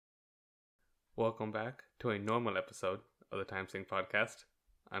Welcome back to a normal episode of the Time Sync podcast.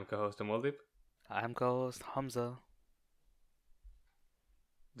 I'm co-host Amoldeep. I'm co-host Hamza.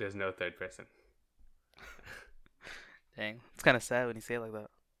 There's no third person. Dang, it's kind of sad when you say it like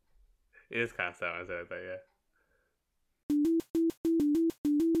that. It is kind of sad when I said that, yeah.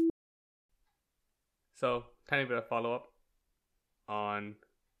 So, tiny bit of follow-up on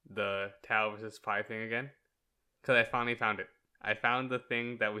the Tau versus Pi thing again. Because I finally found it. I found the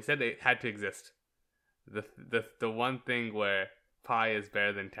thing that we said it had to exist. The one thing where Pi is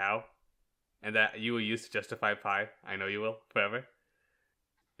better than Tau, and that you will use to justify Pi. I know you will, forever.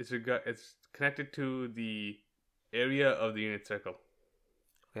 It's connected to the area of the unit circle.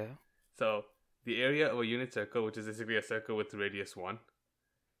 Okay. So, the area of a unit circle, which is basically a circle with radius 1,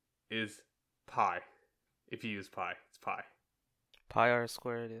 is pi. If you use pi, it's pi. Pi r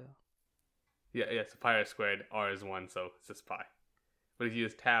squared, yeah. Yeah, so pi r squared, r is 1, so it's just pi. But if you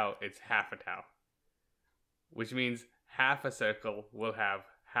use tau, it's half a tau. Which means half a circle will have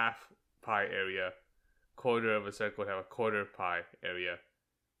half pi area, quarter of a circle would have a quarter pi area.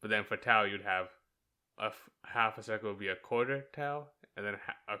 But then for tau, you'd have half a circle would be a quarter tau, and then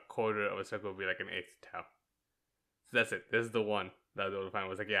a quarter of a circle would be like an eighth tau. So that's it. This is the one that I was able to find.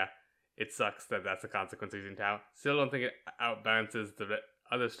 Was like, yeah, it sucks that that's the consequence of using tau. Still don't think it outbalances the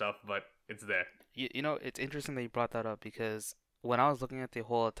other stuff, but it's there. You know, it's interesting that you brought that up because when I was looking at the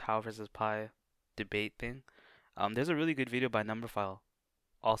whole tau versus pi debate thing, there's a really good video by Numberphile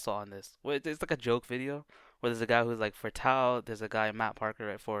also on this. It's like a joke video where there's a guy who's like for tau, there's a guy Matt Parker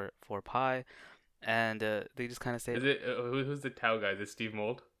right for pi, and they just kind of say, Is it who's the tau guy? Is it Steve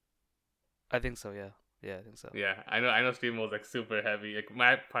Mold? I think so, yeah. Yeah, I think so. Yeah, I know Steve Mold's like super heavy. Like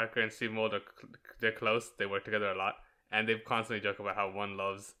Matt Parker and Steve Mold they're close. They work together a lot, and they constantly joke about how one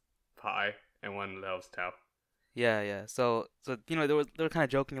loves pi and one loves tau. Yeah. So you know they were kind of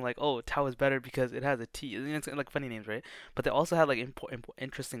joking like, oh, tau is better because it has a T. It's like funny names, right? But they also had like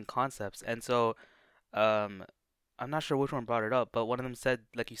interesting concepts, and so I'm not sure which one brought it up, but one of them said,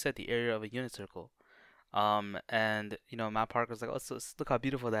 like you said, the area of a unit circle. And you know Matt Parker's like, oh, so look how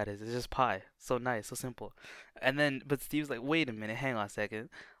beautiful that is. It's just pi, so nice, so simple. And then but Steve's like, wait a minute, hang on a second.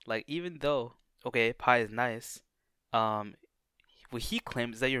 Like even though okay, pi is nice, um, what he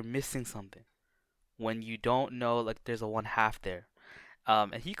claims is that you're missing something when you don't know like there's a one half there.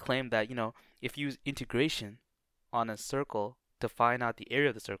 And he claimed that if you use integration on a circle to find out the area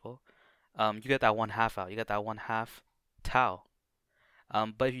of the circle, you get that one half out. You get that one half tau.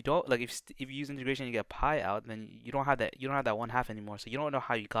 But if you don't like if you use integration and you get pi out, then you don't have that one half anymore. So you don't know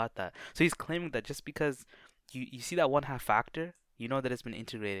how you got that. So he's claiming that just because you see that one half factor, you know that it's been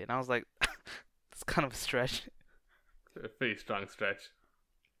integrated. And I was like, it's kind of a stretch. A pretty strong stretch.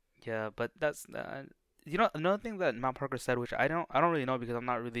 Yeah, but that's another thing that Matt Parker said, which I don't really know because I'm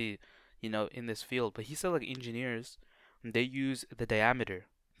not really in this field. But he said like engineers, they use the diameter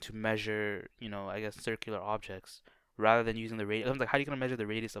to measure I guess circular objects rather than using the radius. I'm like, how are you gonna measure the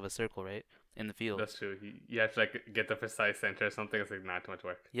radius of a circle, right? In the field. That's true. You have to like get the precise center or something. It's like not too much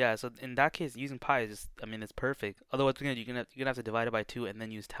work. Yeah, so in that case, using pi is just, I mean, it's perfect. Otherwise, you're gonna have to divide it by two and then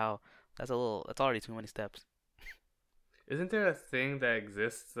use tau. That's already too many steps. Isn't there a thing that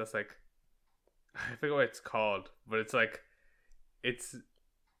exists that's like I forget what it's called, but it's like it's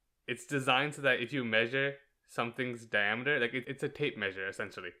it's designed so that if you measure something's diameter, like it's a tape measure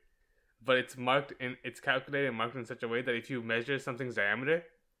essentially, but it's calculated and marked in such a way that if you measure something's diameter,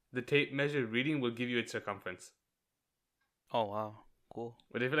 the tape measure reading will give you its circumference. Oh wow, cool.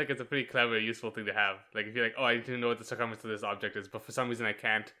 But I feel like it's a pretty clever, useful thing to have. Like if you're like, oh, I need to know what the circumference of this object is, but for some reason I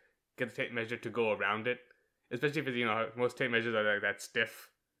can't get the tape measure to go around it. Especially if it's, most tape measures are like that stiff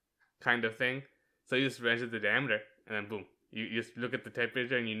kind of thing. So you just measure the diameter, and then boom. You just look at the tape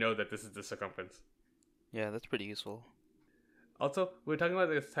measure and you know that this is the circumference. Yeah, that's pretty useful. Also, we're talking about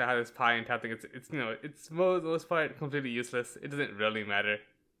this, how this pi and tau thing, it's most part completely useless. It doesn't really matter,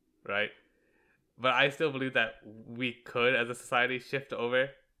 right? But I still believe that we could, as a society, shift over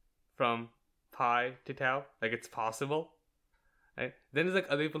from pi to tau. Like, it's possible, right? Then there's, like,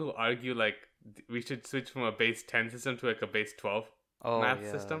 other people who argue, like, we should switch from a base 10 system to, like, a base 12 math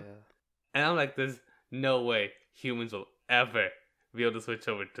system. Yeah. And I'm like, there's no way humans will ever be able to switch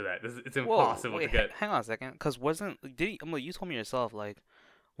over to that. It's Whoa, impossible wait, to get. hang on a second. Cause you told me yourself like,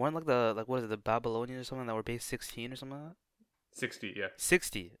 weren't like what is it, the Babylonians or something that were base 16 or something like that? 60, yeah.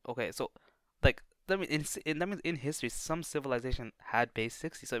 60. Okay, so like that means in history some civilization had base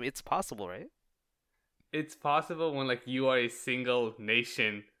 60. So I mean, it's possible, right? It's possible when, like, you are a single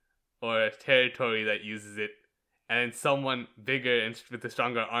nation or a territory that uses it, and someone bigger and with a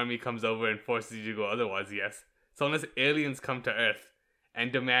stronger army comes over and forces you to go otherwise, yes. So unless aliens come to Earth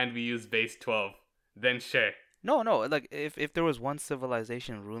and demand we use base 12, then share. No, no. Like if there was one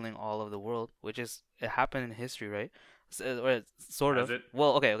civilization ruling all of the world, which is it happened in history, right? Or sort Has of. it?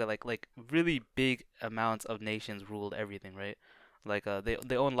 Well, okay, okay. Like really big amounts of nations ruled everything, right? Like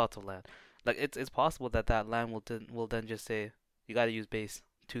they own lots of land. Like it's possible that that land will then just say you got to use base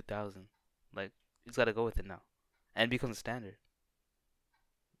 2000. Like it's got to go with it now, and it becomes a standard.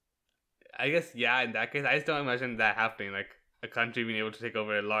 I guess, yeah, in that case, I just don't imagine that happening. Like, a country being able to take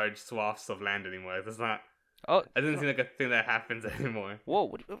over large swaths of land anymore. That's not. Oh, It doesn't no. seem like a thing that happens anymore.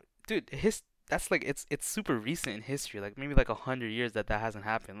 Whoa, dude, that's like it's super recent in history. Like maybe like 100 years that hasn't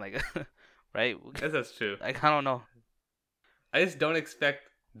happened. Like, right? Yes, that's true. Like I don't know. I just don't expect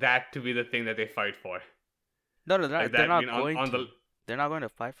that to be the thing that they fight for. No, no, Like they're that not being going on to. the. They're not going to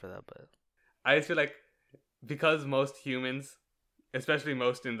fight for that, but I just feel like because most humans, especially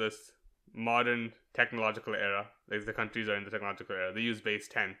most in this modern technological era, like the countries are in the technological era, they use base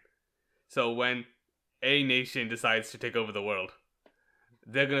 10. So when a nation decides to take over the world,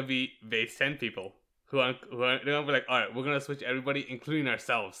 they're gonna be base 10 people they're gonna be like, all right, we're gonna switch everybody, including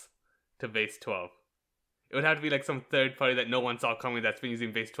ourselves, to base 12. It would have to be like some third party that no one saw coming that's been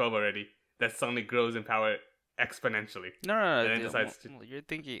using base 12 already that suddenly grows in power exponentially no, no, no. and then decides to. You're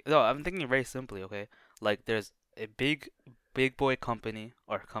thinking. No, I'm thinking very simply. Okay, like there's a big boy company,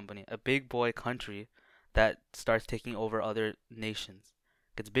 a big boy country that starts taking over other nations,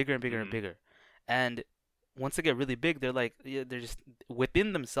 gets bigger and bigger and Mhm. bigger, and once they get really big, they're like, yeah, they're just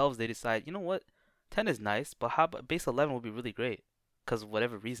within themselves. They decide, you know what, 10 is nice, but how about base 11 would be really great, cause of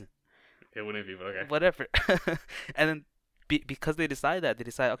whatever reason, It wouldn't be, but okay. whatever, and then. Because they decide that they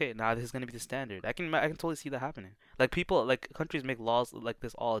decide, okay, now this is gonna be the standard. I can totally see that happening. Like people, like countries make laws like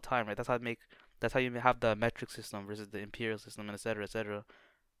this all the time, right? That's how you have the metric system versus the imperial system, and et cetera, et cetera.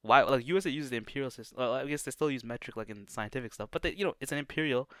 Why, like USA uses the imperial system? I guess they still use metric like in scientific stuff, but it's an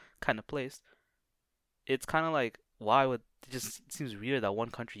imperial kind of place. It's kind of like why would it just seems weird that one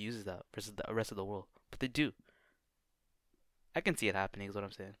country uses that versus the rest of the world, but they do. I can see it happening. Is what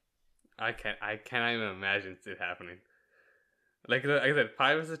I'm saying. I cannot even imagine it happening. Like I said,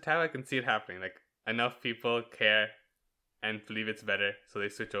 Pi versus Tau, I can see it happening. Like, enough people care and believe it's better, so they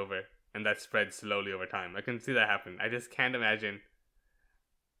switch over, and that spreads slowly over time. I can see that happen. I just can't imagine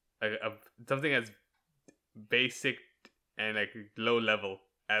something as basic and like low level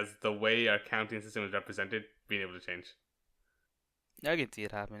as the way our counting system is represented being able to change. I can see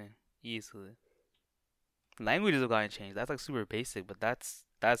it happening easily. Languages have gotten changed. That's like super basic, but that's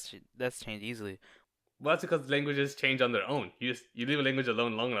changed easily. Well, that's because languages change on their own. You leave a language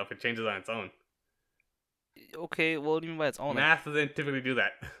alone long enough, it changes on its own. Okay, well, what do you mean by its own? Like, Math doesn't typically do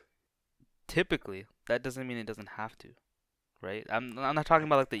that. typically, that doesn't mean it doesn't have to, right? I'm not talking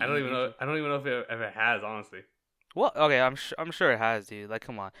about like the I don't even know. usual. I don't even know if it ever has, honestly. Well, okay, I'm sure it has, dude. Like,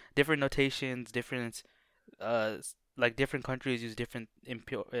 come on, different notations, different like different countries use different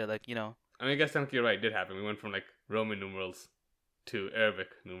like I mean, I guess technically you're right. It did happen. We went from like Roman numerals to Arabic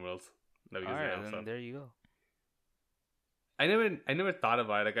numerals that we All use right, now. then So there you go. I never thought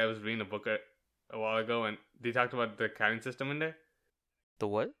about it. Like, I was reading a book a while ago, and they talked about the counting system in there. The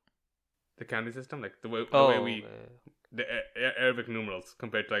what? The counting system, like the way Oh, we the Arabic numerals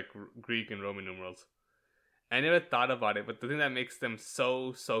compared to like Greek and Roman numerals. I never thought about it, but the thing that makes them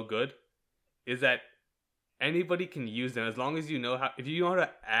so good is that anybody can use them as long as you know how. If you know how to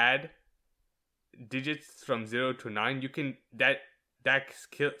add digits from 0 to 9, you can that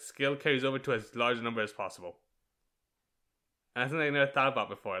skill carries over to as large a number as possible. And that's something I never thought about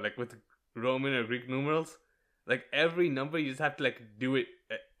before. Like with Roman or Greek numerals, like every number you just have to like do it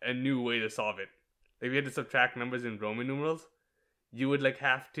a new way to solve it. Like if you had to subtract numbers in Roman numerals, you would like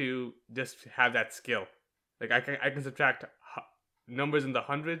have to just have that skill. Like I can subtract numbers in the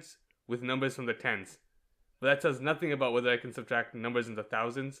hundreds with numbers from the tens, but that says nothing about whether I can subtract numbers in the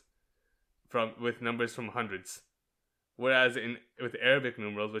thousands from with numbers from hundreds. Whereas with Arabic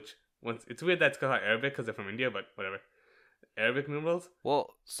numerals, which once it's weird that's called Arabic because they're from India, but whatever. Arabic numerals.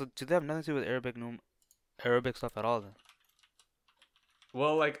 well, so do they have nothing to do with Arabic stuff at all then?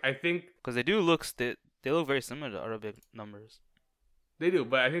 Well, like I think Because they look very similar to Arabic numbers. they do,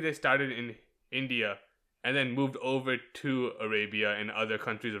 but I think they started in India and then moved over to Arabia and other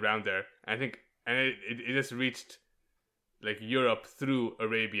countries around there. And it just reached like Europe through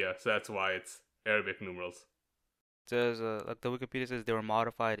Arabia, so that's why it's Arabic numerals. Says like the Wikipedia says they were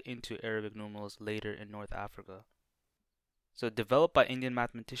modified into Arabic numerals later in North Africa. So developed by Indian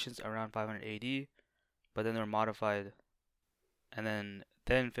mathematicians around 500 AD, but then they were modified, and then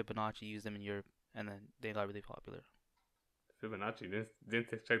Fibonacci used them in Europe, and then they got really popular. Fibonacci didn't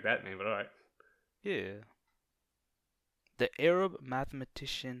check that name, but all right. Yeah. The Arab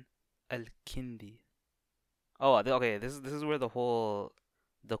mathematician Al-Kindi. Oh, okay. This is where the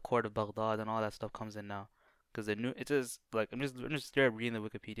court of Baghdad and all that stuff comes in now, because it says like I'm just straight reading the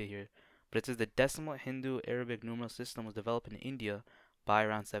Wikipedia here, but it says the decimal Hindu Arabic numeral system was developed in India by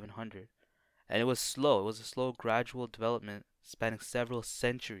around 700, and it was slow. It was a slow, gradual development spanning several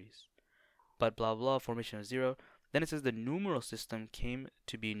centuries. But blah blah formation of zero. Then it says the numeral system came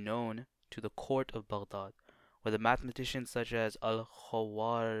to be known to the court of Baghdad, where the mathematicians such as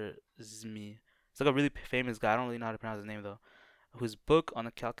Al-Khwarizmi, it's like a really famous guy. I don't really know how to pronounce his name though, whose book on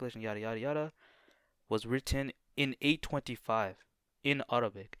the calculation yada yada yada was written in 825 in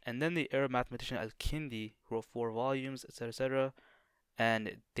Arabic, and then the Arab mathematician Al-Kindi wrote 4 volumes, etc., etc.,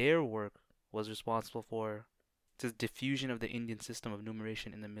 and their work was responsible for the diffusion of the Indian system of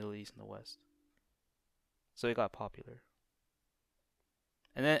numeration in the Middle East and the West. So it got popular,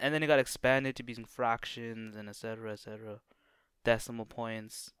 and then it got expanded to be using fractions and etc., etc., decimal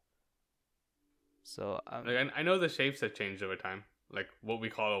points. So Like I know the shapes have changed over time. Like what we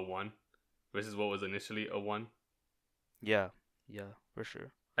call a 1 versus what was initially a 1. yeah, for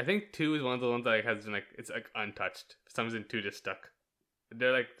sure. I think 2 is one of the ones that like, has been like it's like untouched. For some reason 2 just stuck.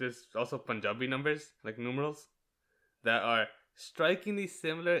 There's also Punjabi numbers, like numerals, that are strikingly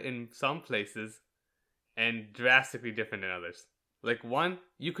similar in some places and drastically different in others. Like 1,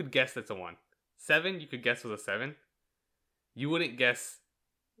 you could guess that's a 1. 7, you could guess was a 7. You wouldn't guess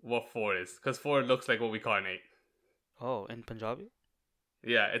what 4 is, because 4 looks like what we call an 8. Oh, in Punjabi?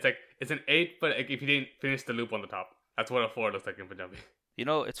 Yeah, it's an 8, but like if you didn't finish the loop on the top, that's what a 4 looks like in Punjabi. You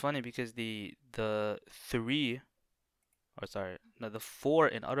know, it's funny because the 3, or sorry, no, the 4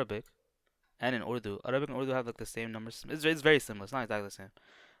 in Arabic and in Urdu. Arabic and Urdu have like the same numbers. It's very similar. It's not exactly the same.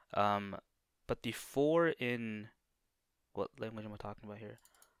 But the 4 in, what language am I talking about here?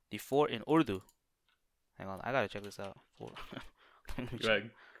 The 4 in Urdu. Hang on, I gotta check this out. 4. You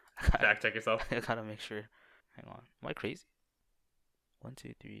gotta fact check yourself. I gotta make sure. Hang on, am I crazy? 1,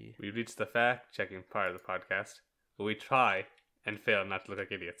 2, 3. We reached the fact checking part of the podcast, but we try and fail not to look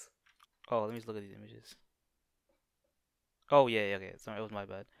like idiots. Oh, let me just look at these images. Oh yeah, okay. Sorry, it was my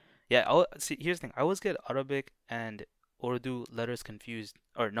bad. Yeah, see. Here's the thing. I always get Arabic and Urdu letters confused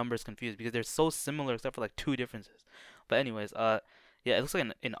or numbers confused because they're so similar except for like 2 differences. But anyways, yeah, it looks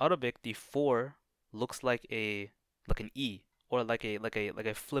like in Arabic the 4 looks like an E or like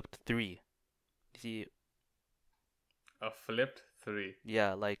a flipped 3. You see? A flipped 3.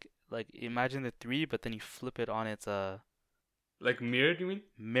 Yeah, like imagine the 3, but then you flip it on its Like mirrored, you mean?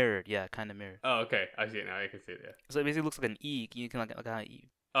 mirrored. Yeah, kind of mirrored. Oh, okay. I see it now. I can see it. Yeah. So it basically looks like an E. You can like an E.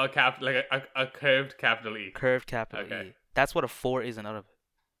 Oh, like a curved capital E. Curved capital Okay. E. That's what a 4 is in Arabic.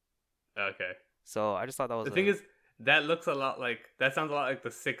 Okay. So I just thought that was The thing is, that looks a lot like that. Sounds a lot like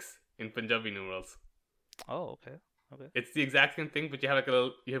the 6 in Punjabi numerals. Oh, okay. It's the exact same thing, but you have like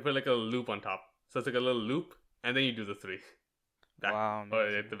you put like a loop on top. So it's like a little loop, and then you do the 3. Wow, Or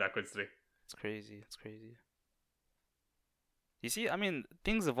amazing. the backwards 3. It's crazy. It's crazy. You see, I mean,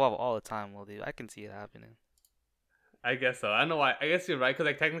 things evolve all the time, well, dude. I can see it happening. I guess so. I don't know why. I guess you're right, because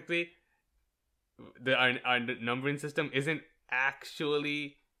like technically, our numbering system isn't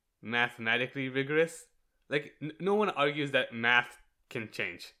actually mathematically rigorous. Like no one argues that math can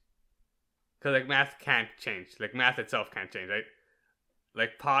change, because like math can't change. Like math itself can't change, right?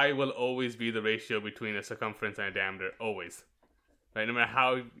 Like pi will always be the ratio between a circumference and a diameter, always. Right? No matter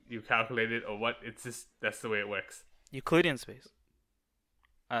how you calculate it or what, it's just that's the way it works. Euclidean space.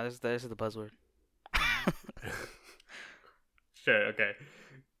 This is the buzzword. Sure, okay.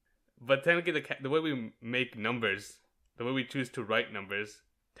 But technically, the way we make numbers, the way we choose to write numbers,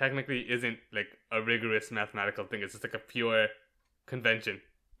 technically isn't like a rigorous mathematical thing. It's just like a pure convention,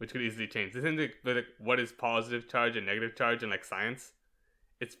 which could easily change. This isn't like what is positive charge and negative charge in like science.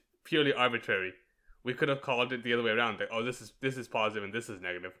 It's purely arbitrary. We could have called it the other way around. Like, oh, this is positive and this is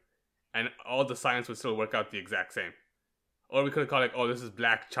negative, and all the science would still work out the exact same. Or we could have called it, oh, this is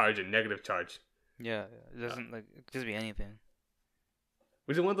black charge and negative charge. Yeah, it doesn't it could just be anything.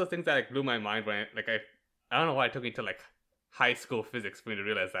 Which is one of those things that like blew my mind when I don't know why it took me to like high school physics for me to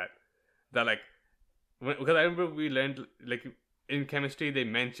realize that like because I remember we learned like in chemistry they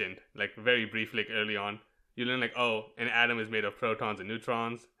mentioned like very briefly like, early on you learn like, oh, an atom is made of protons and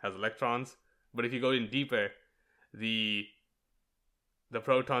neutrons, has electrons, but if you go in deeper, the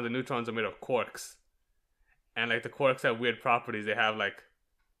protons and neutrons are made of quarks, and like the quarks have weird properties. They have like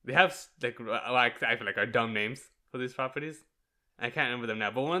I feel like are dumb names for these properties. I can't remember them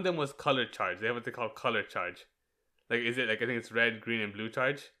now, but one of them was color charge. They have what they call color charge. Like, is it like I think it's red, green, and blue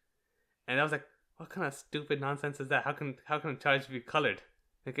charge? And I was like, what kind of stupid nonsense is that? How can charge be colored?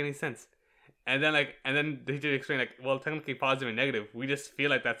 Make any sense? And then the teacher explained like, well, technically positive and negative, we just feel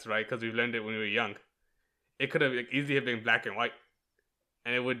like that's right because we've learned it when we were young. It could have like, easily have been black and white,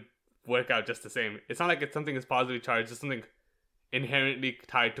 and it would work out just the same. It's not like it's something is positively charged, it's something inherently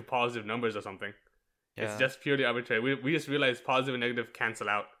tied to positive numbers or something. It's Yeah. just purely arbitrary. We just realized positive and negative cancel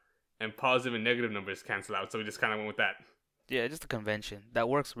out, and positive and negative numbers cancel out, so we just kind of went with that Yeah, just a convention that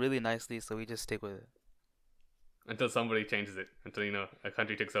works really nicely, so we just stick with it. until somebody changes it. Until a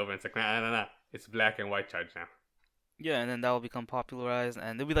country takes over and it's like nah, it's black and white charge now. Yeah, and then that will become popularized,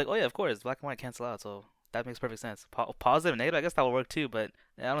 and they'll be like, oh yeah, of course, black and white cancel out, so that makes perfect sense. Positive and negative, I guess that will work too, but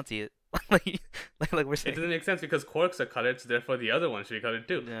I don't see it. like, like we're It saying. doesn't make sense because quarks are colored, so therefore the other one should be colored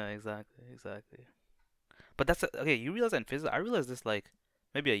too. Yeah, exactly. But that's okay. You realize that in physics, I realized this like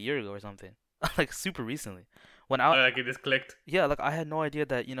maybe a year ago or something, like super recently. When Like it just clicked. yeah, like I had no idea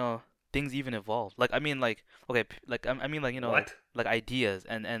that things even evolve. Like I mean, like okay, like I mean, like What? like ideas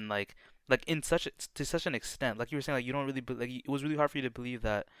and like in such to such an extent. Like you were saying, like you don't really like it was really hard for you to believe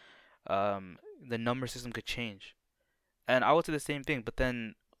that the number system could change. And I would say the same thing. But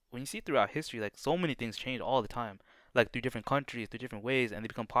then when you see throughout history, like so many things change all the time, like through different countries, through different ways, and they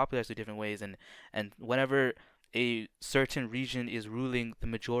become popular through different ways. And whenever a certain region is ruling the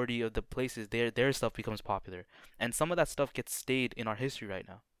majority of the places, their stuff becomes popular. And some of that stuff gets stayed in our history right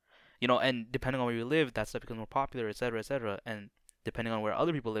now. And depending on where you live, that stuff becomes more popular, etc., etc. And depending on where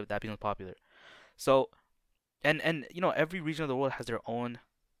other people live, that becomes popular. So, and every region of the world has their own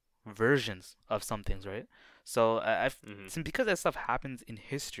versions of some things, right? So Hmm. since because that stuff happens in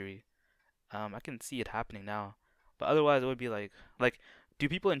history, I can see it happening now. But otherwise, it would be like, do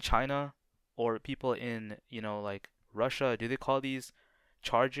people in China or people in like Russia, do they call these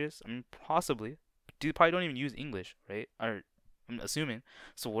charges? I mean, possibly. They probably don't even use English, right? Or I'm assuming.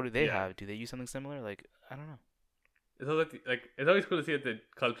 So what do they Yeah. have? Do they use something similar? Like I don't know. It's always it's always cool to see the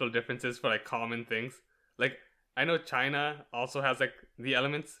cultural differences for like common things. Like I know China also has like the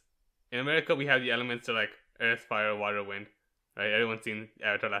elements. In America, we have the elements to like earth, fire, water, wind. Right? Everyone's seen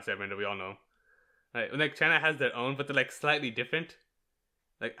Avatar: Last Airbender. We all know. Right? Like China has their own, but they're like slightly different.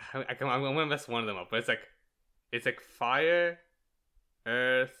 Like I'm gonna mess one of them up, but it's like fire,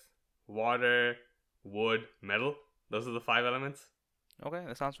 earth, water, wood, metal. Those are the five elements. Okay,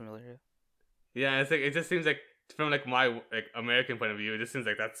 that sounds familiar. Yeah, it's like it just seems like from like my like American point of view, it just seems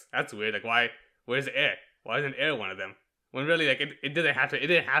like that's weird. Like why? Where's air? Why isn't air one of them? When really like it didn't have to. It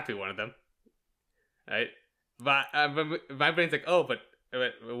didn't have to be one of them, right? But my brain's like, oh, but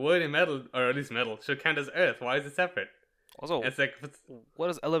wood and metal, or at least metal, should count as earth. Why is it separate? Also, It's like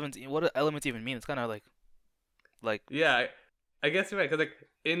what do elements even mean? It's kind of like yeah, I guess you're right because like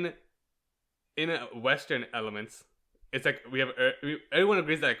in Western elements, it's like we have everyone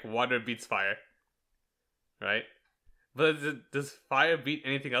agrees that like water beats fire, right? But does fire beat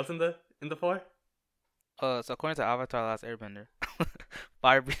anything else in the four? so according to Avatar: Last Airbender,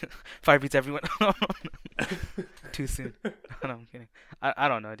 fire be- fire beats everyone. Too soon. No, I'm kidding. I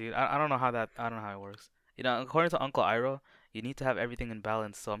don't know, dude. I don't know how that. I don't know how it works. According to Uncle Iroh, you need to have everything in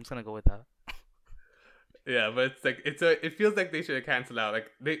balance. So I'm just gonna go with that. Yeah, but it's like it feels like they should cancel out. Like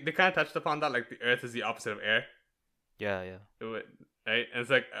they kind of touched upon that. Like the earth is the opposite of air, Yeah, yeah. right? And it's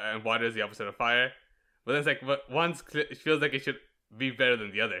like and water is the opposite of fire. But then it's like but it feels like it should be better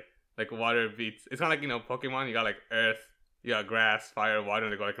than the other. Like water beats. It's kind of like Pokemon. You got like earth, you got grass, fire, water,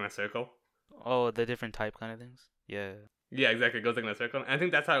 and they go like in a circle. Oh, the different type kind of things. Yeah. Yeah, exactly. It goes like in a circle. And I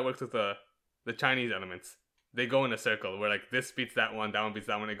think that's how it works with the Chinese elements. They go in a circle where like this beats that one beats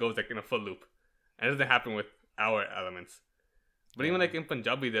that one. It goes like in a full loop. And it doesn't happen with our elements. But even Yeah. like in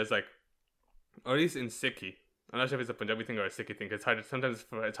Punjabi, there's like, or at least in Sikhi. I'm not sure if it's a Punjabi thing or a Sikhi thing. 'Cause it's hard. Sometimes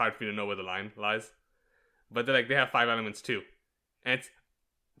it's hard for you to know where the line lies. But they have five elements too, and it's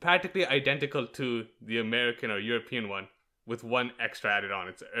practically identical to the American or European one, with one extra added on.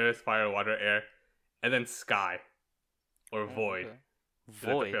 It's earth, fire, water, air, and then sky or void. Okay. Is that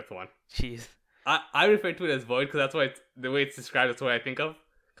the Void. fifth one? Jeez. I refer to it as void because that's why the way it's described. That's what I think of.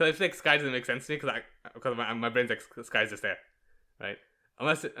 Because I feel like sky doesn't make sense to me because my brain's like sky's just there, right?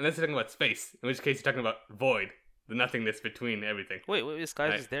 Unless you're talking about space, in which case you're talking about void, the nothingness between everything. Wait. Sky's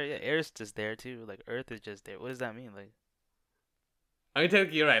Right. just there. Yeah, air's just there too. Like Earth is just there. What does that mean? Like I mean,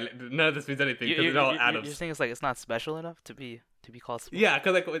 technically you're right. None of this means anything because it's all atoms. you're saying it's like it's not special enough to be called. Yeah,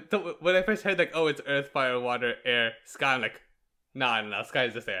 because like when I first heard like, oh, it's earth, fire, water, air, sky, I'm like, nah, sky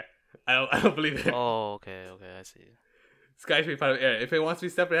is just air. I don't believe it. Oh, okay, I see. Sky should be part of air. If it wants to be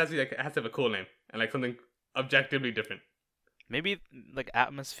separate, it has to have a cool name and like something objectively different. Maybe like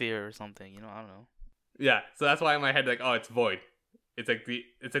atmosphere or something. I don't know. Yeah, so that's why in my head like, oh, it's void. It's like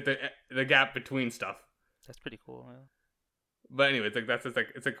the gap between stuff. That's pretty cool. Yeah. But anyway, it's like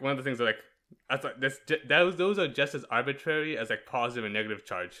it's like one of the things that like That's like those are just as arbitrary as like positive and negative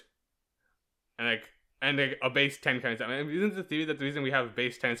charge, and like a base 10 kind of. I mean, isn't the theory that the reason we have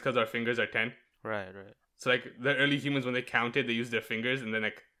base 10 is because our fingers are 10? Right. So like the early humans when they counted, they used their fingers, and then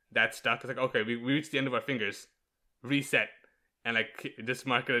like that stuck. It's like okay, we reached the end of our fingers, reset, and like just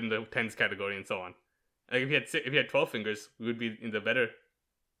mark it in the tens category and so on. Like if you had 12 fingers, we would be in the better.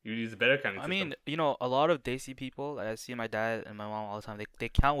 You'd use the better counting I system. mean, a lot of Desi people, I see my dad and my mom all the time. They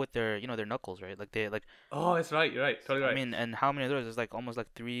count with their their knuckles, right? Like they like. Oh, that's right. You're right. Totally right. I mean, and how many of those? There's like almost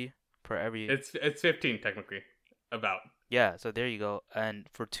like 3 per every. It's 15 technically, about. Yeah, so there you go. And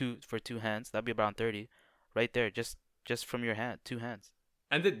for two hands, that'd be around 30, right there. Just from your hand, 2 hands.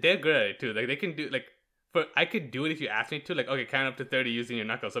 And they're good at it too. Like they can do like I could do it if you asked me to. Like okay, count up to 30 using your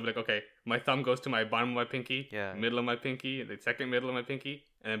knuckles. So I'd be like okay, my thumb goes to my bottom of my pinky, Yeah. middle of my pinky, the second middle of my pinky,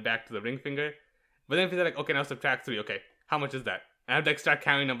 and then back to the ring finger. But then if you're like okay, now subtract 3. Okay, how much is that? And I have to like start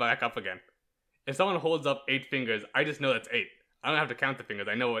counting them back up again. If someone holds up 8 fingers, I just know that's 8. I don't have to count the fingers.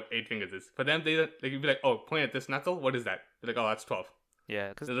 I know what 8 fingers is. For them, you'd be like, oh, point at this knuckle. What is that? They're like, oh, that's 12. Yeah,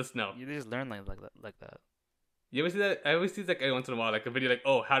 because They just know. you just learn like that. You ever see that? I always see like every once in a while, like a video like,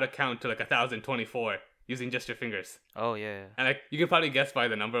 oh, how to count to like 1,024 using just your fingers. Oh yeah. And like you can probably guess by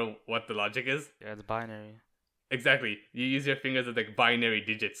the number what the logic is. Yeah, it's binary. Exactly. You use your fingers as like binary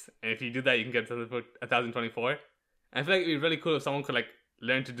digits, and if you do that, you can get something for 1,024. And I feel like it'd be really cool if someone could like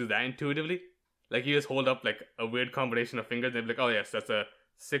learn to do that intuitively. Like you just hold up like a weird combination of fingers, and they'd be like, oh yes, that's a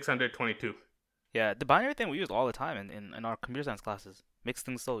 622. Yeah, the binary thing we use all the time in our computer science classes. Makes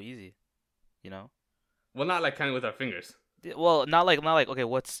things so easy, you know. Well, not like counting with our fingers. Well, not like okay,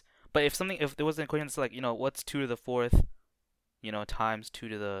 if there was an equation that's like what's 2 to the 4th, times 2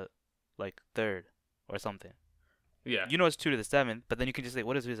 to the like 3rd or something. Yeah. It's 2 to the 7th, but then you can just say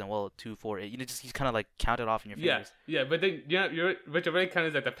what is reason? Well, 2, 4, 8. You kind of like count it off in your fingers. Yeah, but then what you're really counting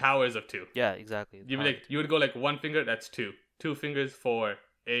is like the powers of 2. Yeah, exactly. You would go like one finger, that's 2. 2 fingers, 4,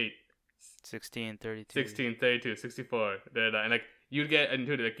 8, 16, 32. 16, 32, 64, and like you'd get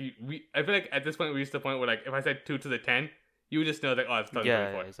into it. I feel like at this point we reached the point where like if I said 2 to the 10, you would just know like oh it's 1,024.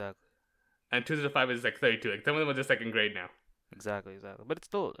 Yeah, exactly. And 2 to the 5 is like 32. Like some of them are just like engraved now. Exactly. But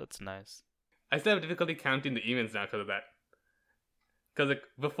it's nice. I still have difficulty counting the evens now because of that. Because like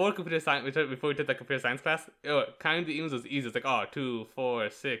before computer science, before we took the computer science class, counting the evens was easy. It's like 2, 4,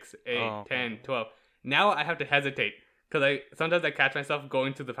 6, 8, 10, 12. Now I have to hesitate because sometimes I catch myself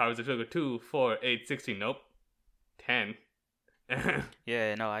going to the powers of 2. I go 2, 4, 8, 16. Nope, 10.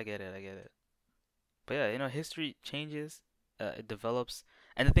 Yeah, no, I get it. But yeah, history changes, it develops,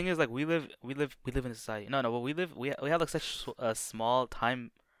 and the thing is, like, we live in a society. No, but we have like such small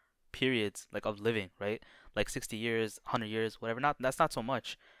time periods like of living, right? Like 60 years, 100 years, whatever. That's not so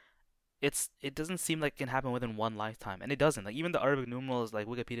much. It doesn't seem like it can happen within one lifetime, and it doesn't. Like even the Arabic numerals, like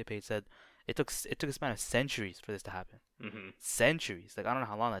Wikipedia page said, it took a span of centuries for this to happen. Mm-hmm. Centuries. Like I don't know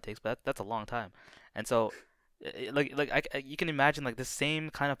how long that takes, but that's a long time. And so, you can imagine like the same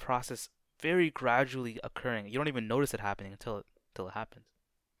kind of process very gradually occurring. You don't even notice it happening until it happens.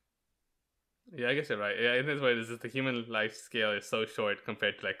 Yeah, I guess you're right. Yeah, in this way, the human life scale is so short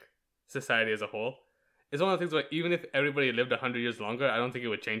compared to like society as a whole. It's one of the things where even if everybody lived 100 years longer, I don't think it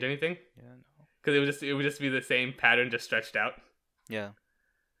would change anything. Yeah, no. Because it would just be the same pattern just stretched out. Yeah.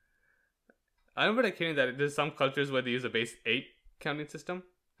 I remember like hearing that there's some cultures where they use a base 8 counting system,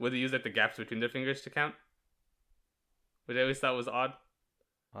 where they use like the gaps between their fingers to count, which I always thought was odd.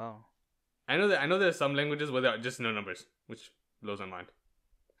 Wow. I know there's some languages where there are just no numbers, which blows my mind.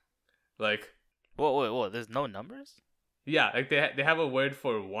 Like, whoa! There's no numbers? Yeah, like they have a word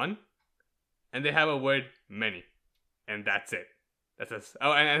for one, and they have a word many, and that's it. And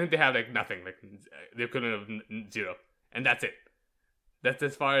I think they have like nothing, like the equivalent of 0, and that's it. That's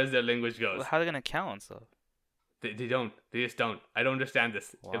as far as their language goes. Well, how are they gonna count stuff? They don't. They just don't. I don't understand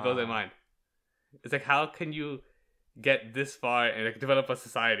this. Wow. It blows my mind. It's like, how can you get this far and like develop a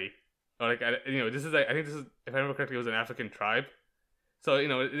society? Or like, this is like, I think this is, if I remember correctly, it was an African tribe. So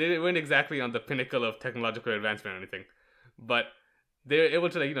they weren't exactly on the pinnacle of technological advancement or anything, but they're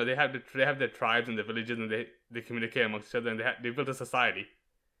able to like they have their tribes and their villages, and they communicate amongst each other, and they built a society,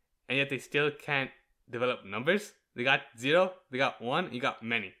 and yet they still can't develop numbers. They got 0, they got 1, you got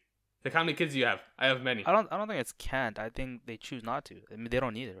many. Like, how many kids do you have? I have many. I don't think it's can't. I think they choose not to. I mean, they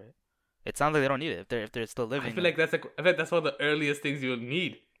don't need it, right? It sounds like they don't need it if they're still living. I feel like that's one of the earliest things you'll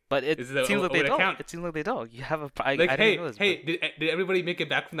need. But it seems like they don't. It seems like they don't. You have a I didn't know this, did everybody make it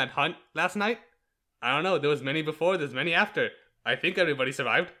back from that hunt last night? I don't know. There was many before. There's many after. I think everybody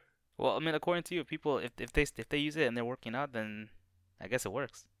survived. Well, I mean, according to you, people if they use it and they're working out, then I guess it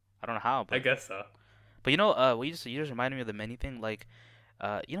works. I don't know how, but I guess so. But you just reminded me of the many thing. Like,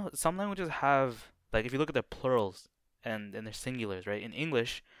 some languages have like if you look at their plurals and their singulars, right? In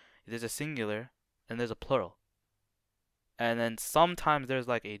English, there's a singular and there's a plural, and then sometimes there's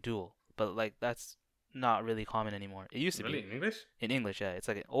like a dual, but like that's not really common anymore. It used to Really be in English? in English, yeah. It's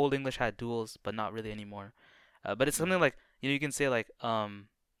like old English had duals, but not really anymore. But it's Hmm. something like you can say like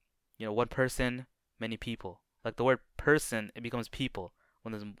one person, many people. Like the word person, it becomes people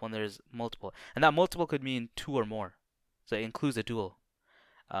when there's multiple, and that multiple could mean two or more, so it includes a dual.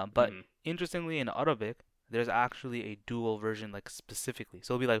 But Hmm. interestingly, in Arabic, there's actually a dual version, like specifically.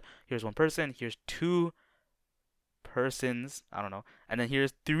 So it'll be like, here's one person, here's two persons, I don't know, and then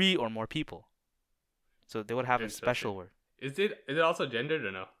here's three or more people. So they would have a Interesting. special word. Is it also gendered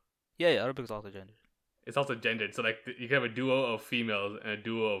or no? Yeah, yeah, Arabic is also gendered. It's also gendered. So like you can have a duo of females and a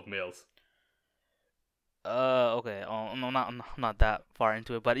duo of males. Okay. Oh, no, I'm not that far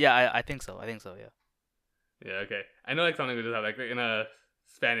into it, but yeah, I think so. I think so. Yeah. Yeah, okay. I know like something we just have like in a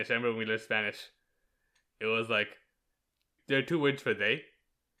Spanish. I remember when we learned Spanish. It was like there are two words for they.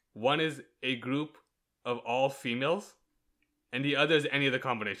 One is a group of all females, and the other is any other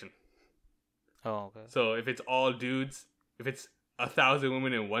combination. Oh, okay. So if it's all dudes, if it's 1,000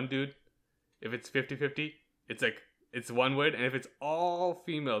 women and one dude, if it's 50-50, it's like it's one word, and if it's all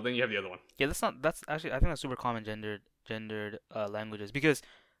female, then you have the other one. Yeah, that's not. That's actually. I think that's super common gendered languages because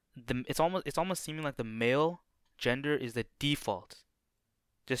it's almost seeming like the male gender is the default,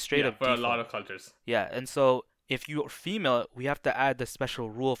 just straight Yeah, up for a lot default. of cultures. Yeah, and so if you're female, we have to add the special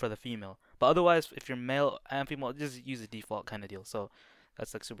rule for the female. But otherwise, if you're male and female, just use the default kind of deal. So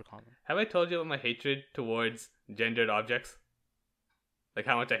that's like super common. Have I told you about my hatred towards gendered objects? Like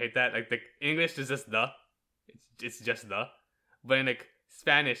how much I hate that. Like the English is just the. It's just the. But in like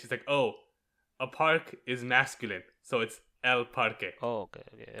Spanish, it's like a park is masculine, so it's el parque, Oh, okay,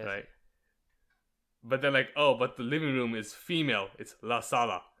 okay, I see. right? But they're like, but the living room is female, it's la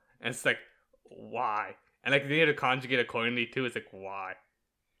sala, and it's like, why? And like they need to conjugate accordingly too. It's like why?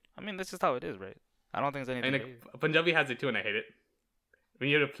 I mean, that's just how it is, right? I don't think it's And anything like crazy. Punjabi has it too, and I hate it. When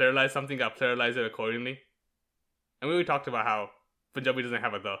you have to pluralize something, you got to pluralize it accordingly. And we talked about how Punjabi doesn't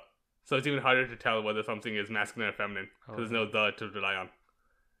have a the, so it's even harder to tell whether something is masculine or feminine Oh, because there's really? no the to rely on.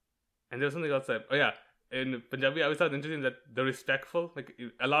 And there's something else that, in Punjabi, I always thought interesting that the respectful, like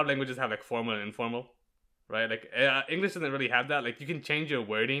a lot of languages have like formal and informal, right? Like English doesn't really have that. Like you can change your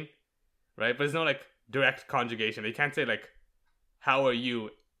wording, right? But there's no like direct conjugation. You can't say like, how are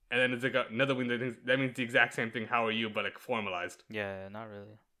you? And then it's like another one that means the exact same thing, how are you, but like formalized, Yeah, not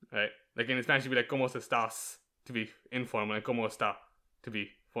really. right? Like in Spanish, you'd be like, ¿cómo estás? To be informal, and ¿cómo está? To be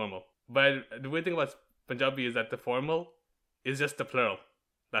formal. But the weird thing about Punjabi is that the formal is just the plural.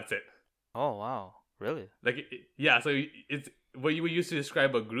 That's it. Oh, wow. Really? Like, yeah, so it's what you would use to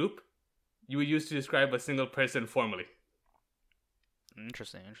describe a group, you would use to describe a single person formally.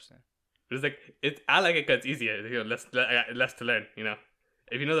 Interesting, interesting. It's like, I like it because it's easier, less to learn, you know?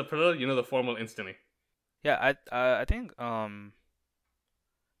 If you know the plural, you know the formal instantly. Yeah, I think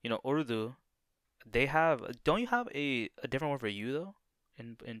Urdu, they have. Don't you have a different word for you though,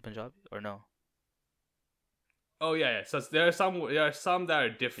 in Punjabi or no? Oh, yeah, yeah. So there are some that are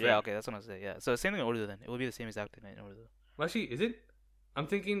Yeah, different. okay, that's what I say. Yeah, so same thing in Urdu then. It would be the same exact thing in Urdu. Well, actually, is it? I'm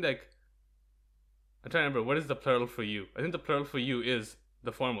thinking, like, I'm trying to remember, what is the plural for you? I think the plural for you is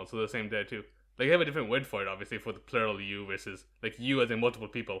the formal, so the same there too. Like, they have a different word for it, obviously, for the plural you versus, like, you as in multiple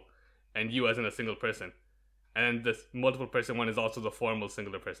people, and you as in a single person. And this multiple person one is also the formal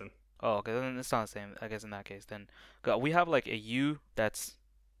singular person. Oh, okay, then it's not the same. I guess in that case, then 'cause we have like a you that's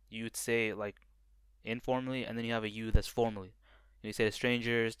you'd say like informally, and then you have a you that's formally. You say to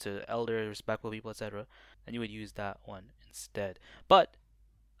strangers, to elders, respectful people, etc. And you would use that one instead. But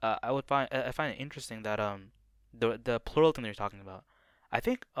I find it interesting that the plural thing that you're talking about. I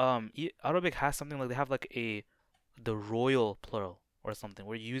think Arabic has something like they have like the royal plural or something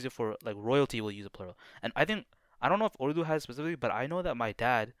where you use it for like royalty will use a plural. And I don't know if Urdu has specifically, but I know that my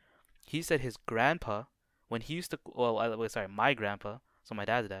dad he said his grandpa when he used to wait, sorry, my grandpa, so my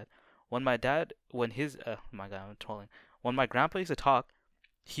dad's dad, when his my god, I'm trolling. When my grandpa used to talk,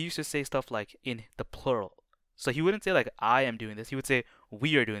 he used to say stuff like in the plural. So he wouldn't say like I am doing this. He would say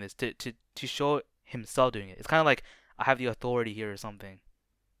we are doing this to show himself doing it. It's kind of like I have the authority here or something.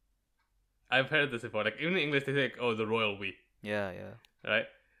 I've heard this before. Like, even in English, they say, like, the royal we, Yeah, yeah. right?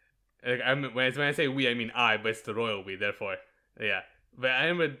 Like, when I say we, I mean I, but it's the royal we, therefore. Yeah. But I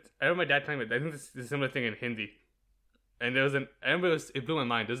remember my dad telling me, I think this is a similar thing in Hindi. And I remember it blew my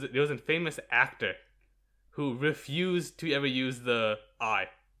mind. There was a famous actor who refused to ever use the I.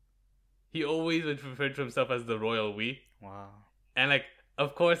 He always would refer to himself as the royal we. Wow. And like,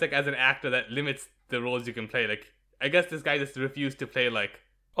 of course, like as an actor, that limits the roles you can play. Like I guess this guy just refused to play like.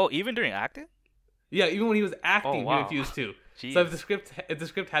 Oh, even during acting? Yeah, even when he was Oh acting, he wow. refused to. Jeez. So if the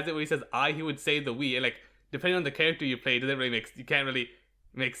script has it where he says I, he would say the we. And like depending on the character you play, it doesn't really you can't really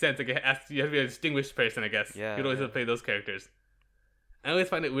make sense. Like you have to be a distinguished person, I guess. Yeah, You'd always yeah. have to play those characters. I always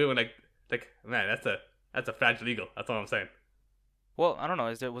find it weird when like man, that's a fragile eagle. That's all I'm saying. Well, I don't know.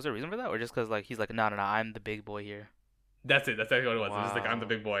 Was there a reason for that, or just because like he's like, no, no, no, I'm the big boy here? That's it. That's exactly what it was. It's just like I'm the Wow.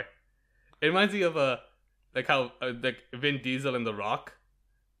 big boy. It reminds me of like how like Vin Diesel and The Rock,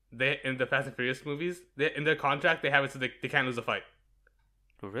 they in the Fast and Furious movies, they in their contract they have it so they can't lose a fight.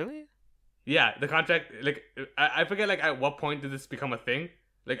 Really? Yeah, the contract like I forget like at what point did this become a thing.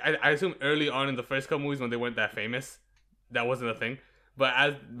 Like I assume early on in the first couple movies when they weren't that famous, that wasn't a thing.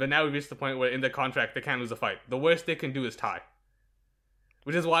 But now we reached the point where in their contract they can't lose a fight. The worst they can do is tie.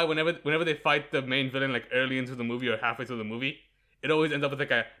 Which is why whenever they fight the main villain like early into the movie or halfway through the movie, it always ends up with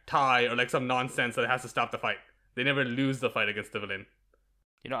like a tie or like some nonsense that has to stop the fight. They never lose the fight against the villain.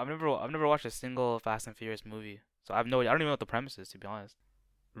 You know, I've never watched a single Fast and Furious movie, so I don't even know what the premise is, to be honest.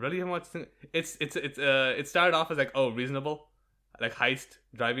 Really, you haven't watched it started off as like reasonable, like heist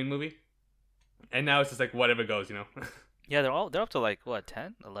driving movie, and now it's just like whatever goes, you know. Yeah, they're up to like what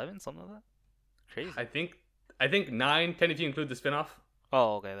 10, 11, something like that. Crazy. I think 9, 10 if you include the spin-off.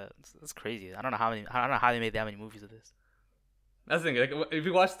 Oh, okay, that's crazy. I don't know how they made that many movies of this. That's the thing. Like if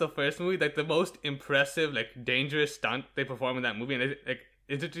you watch the first movie, like the most impressive, like dangerous stunt they perform in that movie, and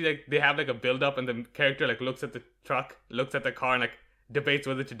it's literally like they have like a build up, and the character like looks at the truck, looks at the car, and like debates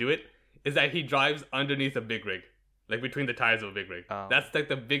whether to do it. Is that he drives underneath a big rig, like between the tires of a big rig. Oh. That's like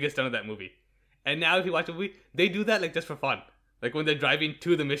the biggest stunt of that movie. And now if you watch a movie, they do that like just for fun. Like when they're driving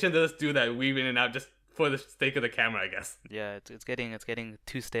to the mission, they just do that, weave in and out just for the sake of the camera, I guess. Yeah, it's getting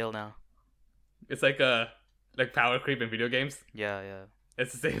too stale now. It's like power creep in video games. Yeah, yeah.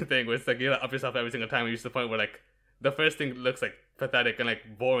 It's the same thing where it's like you gotta up yourself every single time. You reach the point where like the first thing looks like pathetic and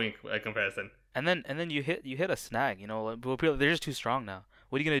like boring by comparison. And then you hit a snag, you know. Like, people, they're just too strong now.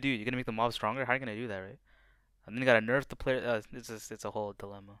 What are you gonna do? You're gonna make the mob stronger? How are you gonna do that, right? And then you gotta nerf the player. It's a whole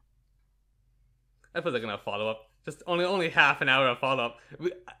dilemma. That feels like enough follow up. Just only half an hour of follow up.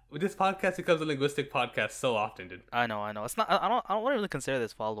 This podcast becomes a linguistic podcast so often, dude. I know. It's not. I don't really consider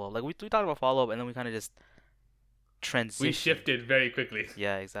this follow up. Like we talked about follow up, and then we kind of just transition. We shifted very quickly.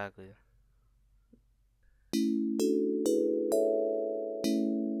 Yeah, exactly.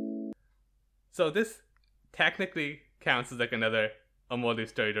 So this technically counts as like another Amoldus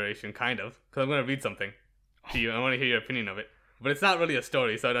story duration, kind of, because I'm gonna read something to you. I want to hear your opinion of it, but it's not really a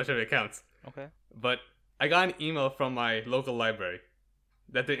story, so I'm not sure if it counts. Okay. But I got an email from my local library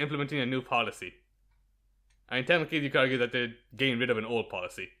that they're implementing a new policy. I mean, technically, you could argue that they're getting rid of an old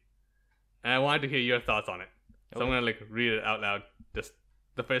policy, and I wanted to hear your thoughts on it. So I'm gonna like read it out loud. Just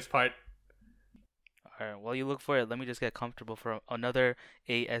the first part. All right. While you look for it, let me just get comfortable for another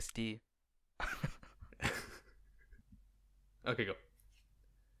ASD. Okay, go.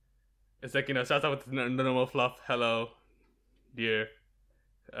 It's like, starts off with the normal fluff. Hello, dear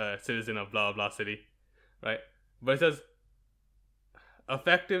citizen of blah blah city, right? But it says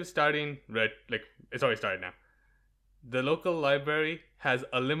effective starting it's already started now. The local library has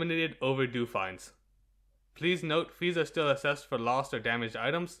eliminated overdue fines. Please note fees are still assessed for lost or damaged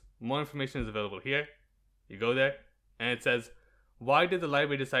items. More information is available here. You go there, and it says, why did the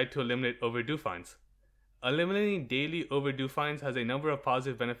library decide to eliminate overdue fines? Eliminating daily overdue fines has a number of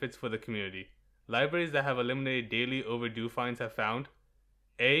positive benefits for the community. Libraries that have eliminated daily overdue fines have found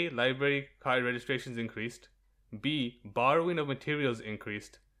A. Library card registrations increased. B. Borrowing of materials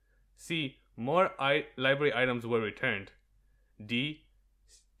increased. C. More library items were returned. D.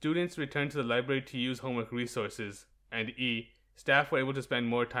 Students returned to the library to use homework resources. And E. Staff were able to spend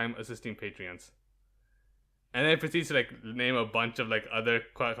more time assisting patrons. And then it proceeds to like name a bunch of like other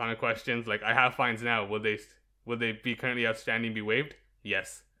kind of questions. Like, I have fines now. Will they be currently outstanding be waived?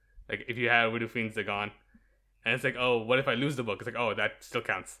 Yes. Like, if you had overdue fines, they're gone. And it's like, oh, what if I lose the book? It's like, oh, that still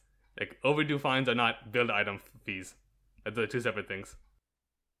counts. Like, overdue fines are not billed item fees. They're two separate things.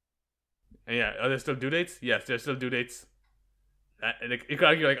 And yeah, are there still due dates? Yes, there's still due dates. Like, you could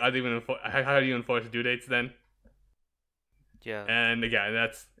argue, like, are they even how do you enforce due dates then? Yeah. And again,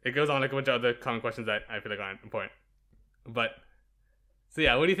 it goes on like a bunch of other common questions that I feel like aren't important. But so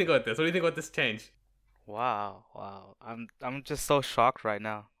yeah, what do you think about this? What do you think about this change? Wow. I'm just so shocked right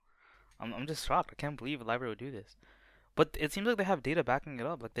now. I'm just shocked. I can't believe a library would do this. But it seems like they have data backing it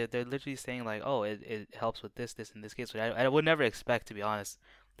up. Like they're literally saying like, oh, it helps with this in this case. Which I would never expect, to be honest,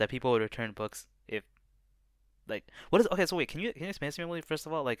 that people would return books if like what is okay. So wait, can you explain to me, Emily, first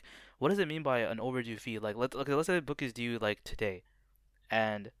of all, like what does it mean by an overdue fee? Like let's say the book is due like today,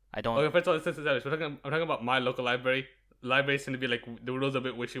 and I don't. Okay, first of all, let's establish. I'm talking about my local library. Libraries tend to be like the rules are a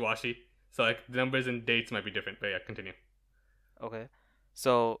bit wishy-washy, so like the numbers and dates might be different. But yeah, continue. Okay,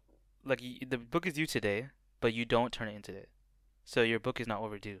 so like the book is due today, but you don't turn it in today, so your book is not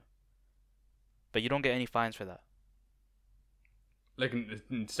overdue. But you don't get any fines for that. Like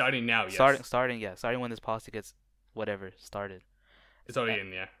starting now, yes. Starting when this policy gets whatever started. It's already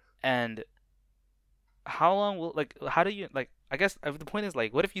in, yeah. And how long will how do you I guess the point is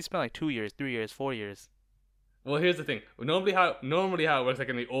what if you spend 2 years, 3 years, 4 years? Well, here's the thing. Normally how it works, like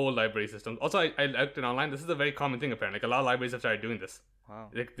in the old library systems. Also, I looked it online. This is a very common thing apparently. Like a lot of libraries have started doing this. Wow.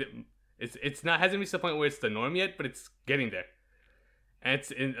 Like it's not hasn't reached the point where it's the norm yet, but it's getting there. And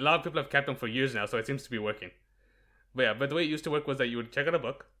a lot of people have kept them for years now, so it seems to be working. But the way it used to work was that you would check out a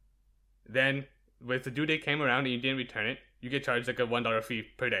book, then if the due date came around and you didn't return it, you get charged like a $1 fee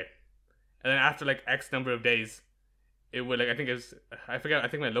per day. And then after like X number of days, it would I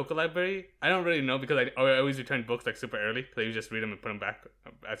think my local library, I don't really know because I always return books like super early, so you just read them and put them back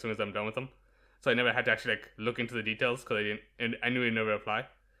as soon as I'm done with them. So I never had to actually look into the details because I knew it never apply.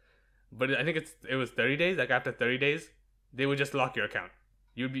 But I think it was 30 days. Like after 30 days, they would just lock your account.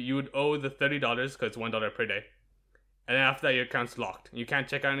 You would owe the $30 because it's $1 per day, and then after that your account's locked. You can't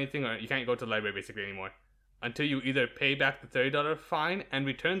check out anything or you can't go to the library basically anymore until you either pay back the $30 fine and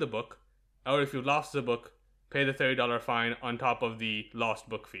return the book, or if you lost the book, pay the $30 fine on top of the lost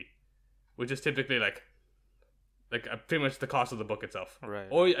book fee, which is typically pretty much the cost of the book itself. Right.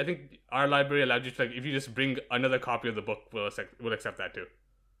 Or I think our library allowed you to if you just bring another copy of the book, we'll accept that too.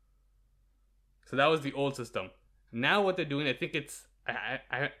 So that was the old system. Now what they're doing, I think it's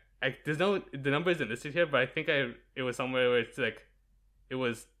the number isn't listed here, but I think it was somewhere where it's it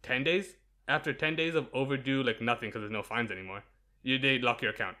was 10 days. After 10 days of overdue, nothing because there's no fines anymore, they lock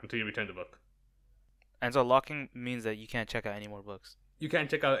your account until you return the book. And so locking means that you can't check out any more books. You can't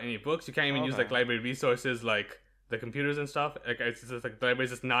check out any books. You can't even use library resources like the computers and stuff. It's just the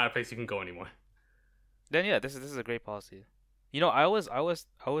library's just not a place you can go anymore. Then yeah, this is a great policy. I always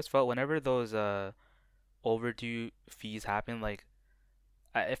felt whenever those overdue fees happen,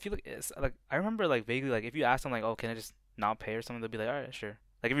 I feel like it's I remember vaguely if you ask them oh, can I just not pay or something, they'll be like, all right, sure.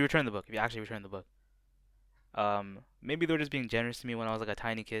 If you return the book, if you actually return the book. Maybe they were just being generous to me when I was a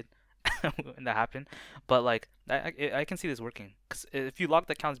tiny kid when that happened, but I can see this working because if you lock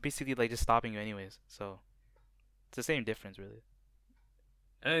the account, it's basically just stopping you anyways, so it's the same difference really.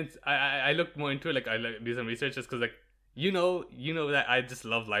 And I looked more into it, I do some research just because you know that I just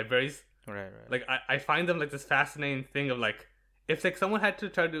love libraries. Right. I find them this fascinating thing of if someone had to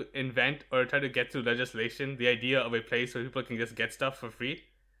try to invent or try to get through legislation the idea of a place where people can just get stuff for free,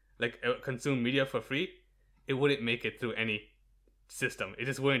 consume media for free, it wouldn't make it through any system. It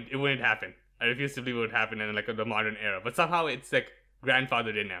just wouldn't happen. I refuse to believe it would happen in the modern era. But somehow it's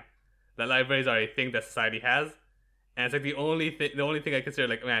grandfathered in now. That libraries are a thing that society has, and it's the only thing I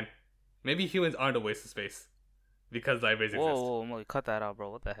consider man, maybe humans aren't a waste of space because libraries exist. Whoa, cut that out,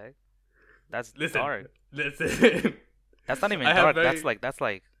 bro. What the heck? That's dark. Listen. That's not even dark. That's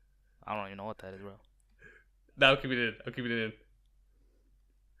I don't even know what that is, bro. No, I'll keep it in.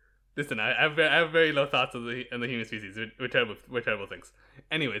 Listen, I have very low thoughts on the human species. We're terrible things.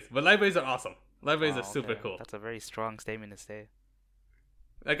 Anyways, but libraries are awesome. Libraries are super cool. That's a very strong statement to say.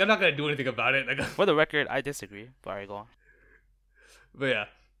 I'm not gonna do anything about it. For the record, I disagree. But alright, go on. But yeah,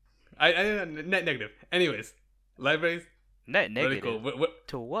 I net negative. Anyways, libraries net negative. Really cool.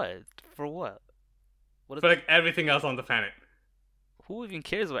 To what? For what? For everything else on the planet. Who even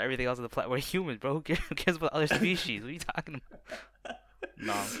cares about everything else on the planet? We're humans, bro. Who cares about other species? What are you talking about?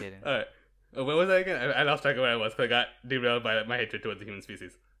 No, I'm kidding. Alright. What was I again? I lost track of where I was because I got derailed by my hatred towards the human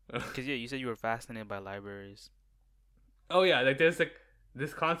species. Because you said you were fascinated by libraries. Oh yeah, there's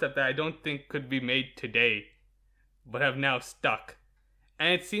this concept that I don't think could be made today, but have now stuck.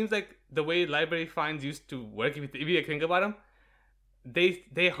 And it seems like the way library fines used to work, if you think about them,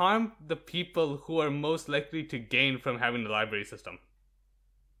 they harm the people who are most likely to gain from having the library system.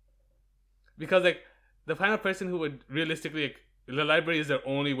 Because the kind of person who would realistically the library is their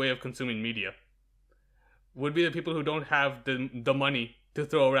only way of consuming media would be the people who don't have the money to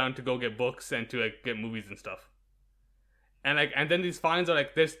throw around to go get books and to get movies and stuff. And then these fines are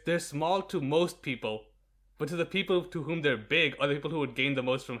they're small to most people, but to the people to whom they're big are the people who would gain the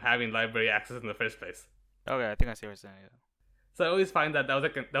most from having library access in the first place. Okay, I think I see what you're saying. Yeah. So I always find that was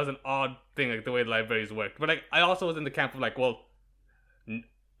that was an odd thing, the way the libraries worked. But I also was in the camp of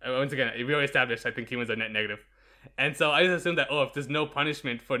once again, we already established I think humans are net negative. And so I just assumed that, if there's no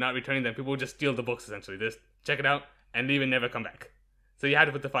punishment for not returning them, people would just steal the books, essentially. Just check it out and leave and never come back. So you had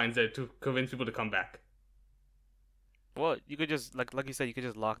to put the fines there to convince people to come back. Well, you could just like you said, you could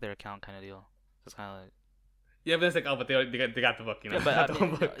just lock their account kind of deal. It's kind of like Yeah, but it's like, oh, but they got the book, yeah, they but got I the mean,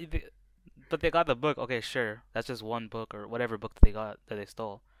 whole book. but they got the book. Okay, sure, that's just one book or whatever book that they got that they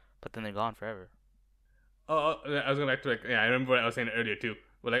stole, but then they're gone forever. I was going back to like, yeah, I remember what I was saying earlier too.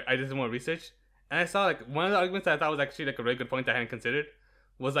 But like, I did some more research, and I saw like one of the arguments that I thought was actually like a really good point that I hadn't considered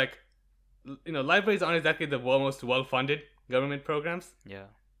was like, libraries aren't exactly the most well-funded government programs, Yeah,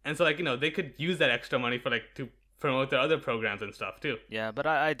 and so like, they could use that extra money for like to promote their other programs and stuff too. yeah, but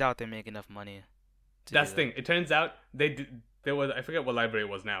I doubt they make enough money to That's do the that. thing. It turns out there was, I forget what library it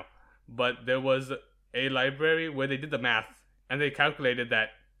was now, but there was a library where they did the math and they calculated that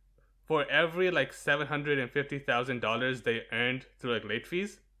for every like $750,000 they earned through like late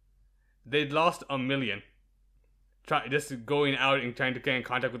fees, they'd lost $1 million just going out and trying to get in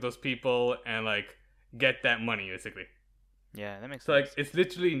contact with those people and like get that money basically. Yeah, that makes So like sense. it's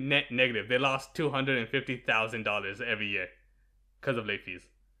literally net negative. They lost $250,000 every year because of late fees.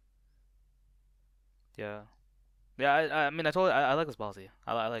 Yeah, yeah. I mean, I like this policy.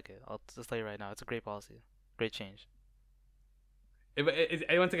 I like it. I'll just tell you right now, it's a great policy, great change.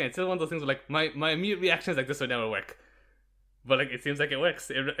 Once again, it's still one of those things where like my immediate reaction is like this would never work, but like it seems like it works.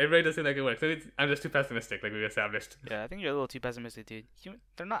 It really does seem like it works. I'm just too pessimistic, like we established. Yeah, I think you're a little too pessimistic, dude.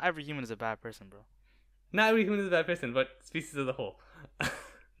 They're not every human is a bad person, bro. Not every human is a bad person, but species as a whole.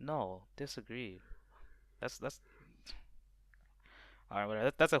 No, disagree. That's all right.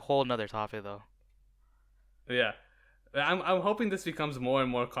 Whatever. That's a whole nother topic, though. Yeah, I'm hoping this becomes more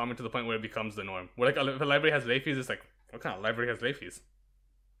and more common to the point where it becomes the norm. Where like if a library has late fees, it's like, what kind of library has late fees?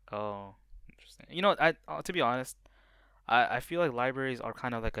 Oh, interesting. You know, I to be honest, I feel like libraries are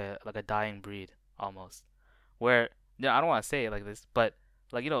kind of like a dying breed almost. Where yeah, I don't want to say it like this, but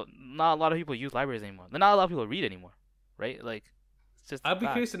like not a lot of people use libraries anymore. Not a lot of people read anymore, right? Like it's just a fact.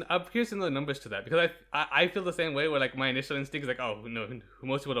 I'm curious to know the numbers to that because I feel the same way. Where like my initial instinct is like, oh no,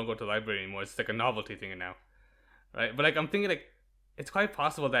 most people don't go to the library anymore. It's like a novelty thing now, right? But like I'm thinking like it's quite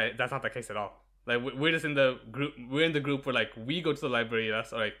possible that that's not the case at all. Like we're just in the group. We're in the group where like we go to the library.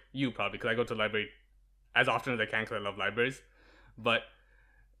 That's or like you probably because I go to the library as often as I can because I love libraries. But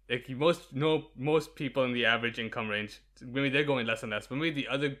like most people in the average income range, maybe they're going less and less. But maybe the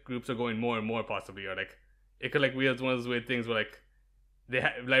other groups are going more and more possibly, or like it could like be one of those weird things where like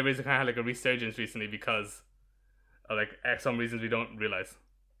libraries have kind of had like a resurgence recently because of like some reasons we don't realize.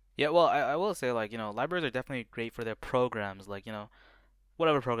 Yeah, well, I will say like libraries are definitely great for their programs, like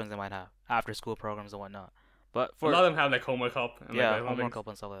whatever programs they might have, after school programs and whatnot. But A for lot of them have like homework help and like yeah, that kind of homework things. help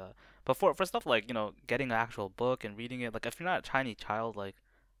and stuff like that. But for stuff like getting an actual book and reading it, like if you're not a tiny child, like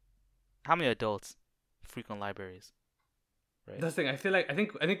how many adults frequent libraries, right? That's the thing. I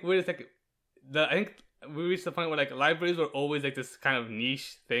think we're just like I think we reached the point where like libraries were always like this kind of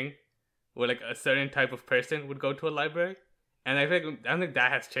niche thing where like a certain type of person would go to a library, and I don't think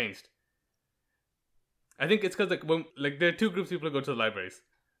that has changed. I think it's because like when like there are two groups of people who go to the libraries.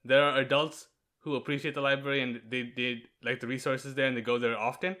 There are adults who appreciate the library and they like the resources there and they go there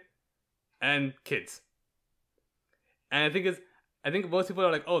often, and kids. And I think most people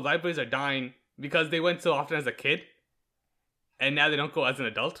are like, oh, libraries are dying because they went so often as a kid, and now they don't go as an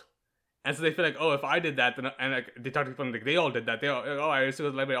adult. And so they feel like, oh, if I did that, then and like they talk to people and like they all did that. They all, oh, I used to go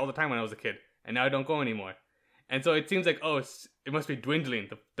to the library all the time when I was a kid, and now I don't go anymore. And so it seems like, oh, it must be dwindling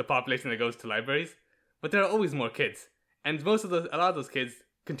the population that goes to libraries, but there are always more kids, and a lot of those kids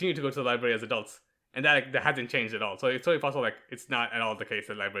continue to go to the library as adults, and that hasn't changed at all. So it's totally possible like it's not at all the case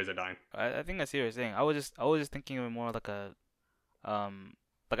that libraries are dying. I think I see what you're saying. I was just thinking of it more like a um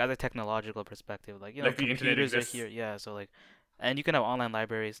like as a technological perspective, like Like the internet computers are exists. here, yeah. So like, and you can have online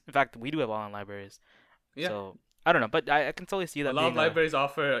libraries. In fact, we do have online libraries. Yeah, So I don't know, but I can totally see a that lot of being a libraries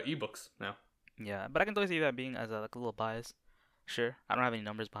offer ebooks now. yeah, but I can totally see that being as a like a little bias. Sure, I don't have any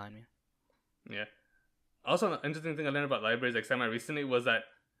numbers behind me. Yeah. Also, an interesting thing I learned about libraries like semi recently was that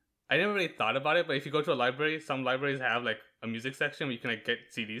I never really thought about it, but if you go to a library, some libraries have like a music section where you can like get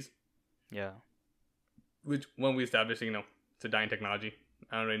CDs, Yeah. which when we established, it's a dying technology.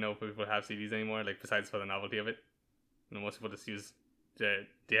 I don't really know if people have CDs anymore, like besides for the novelty of it. Most people just use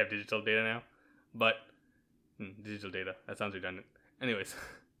they have digital data now, but digital data that sounds redundant. Anyways,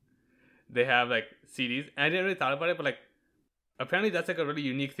 they have like CDs, and I didn't really thought about it, but like apparently that's like a really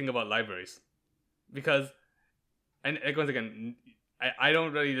unique thing about libraries because and like once again I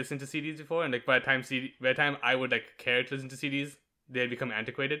don't really listen to CDs before, and like by the time I would like care to listen to CDs, they had become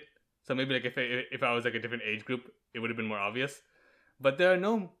antiquated. So maybe like if I was like a different age group, it would have been more obvious. But there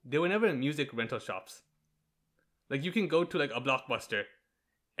were never music rental shops. Like you can go to like a Blockbuster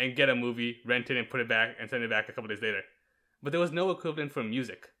and get a movie, rent it, and put it back and send it back a couple days later. But there was no equivalent for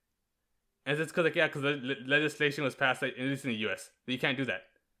music. And it's because because the legislation was passed, like, at least in the U.S., that you can't do that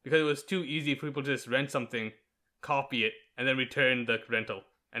because it was too easy for people to just rent something, copy it, and then return the rental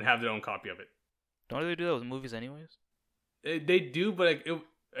and have their own copy of it. Don't they do that with movies anyways? They do, but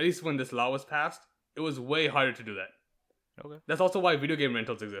at least when this law was passed, it was way harder to do that. Okay. That's also why video game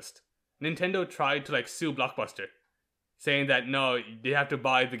rentals exist. Nintendo tried to sue Blockbuster, saying that no, they have to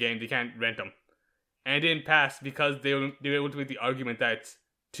buy the game, they can't rent them, and it didn't pass because they were able to make the argument that it's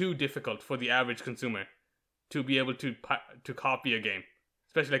too difficult for the average consumer to be able to copy a game,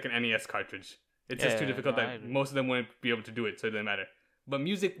 especially like an NES cartridge. It's just too difficult that most of them wouldn't be able to do it, so it didn't matter. But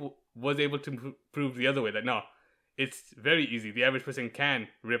music was able to prove the other way, that no, it's very easy. The average person can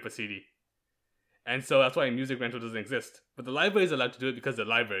rip a CD. And so that's why music rental doesn't exist. But the library is allowed to do it because they're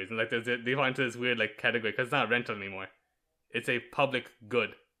libraries. And they fall into this weird category because it's not rental anymore. It's a public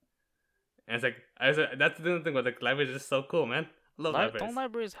good. And it's that's the thing about libraries are just so cool, man. I love libraries. Don't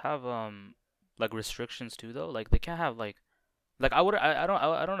libraries have restrictions too though? Like they can't have I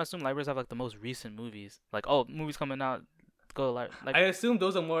don't assume libraries have the most recent movies. Movies coming out, go to library. I assume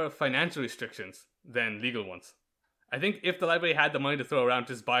those are more financial restrictions than legal ones. I think if the library had the money to throw around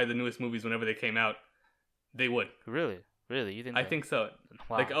to just buy the newest movies whenever they came out, they would. Really? You think? I think so.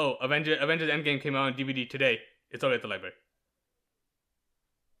 Wow. Avengers Endgame came out on DVD today. It's already at the library.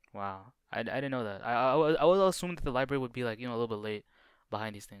 Wow. I didn't know that. I would assume that the library would be a little bit late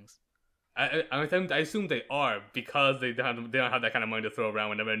behind these things. I assume they are because they don't have that kind of money to throw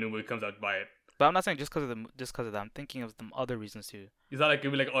around whenever a new movie comes out to buy it. But I'm not saying just because of that. I'm thinking of some other reasons too. Is that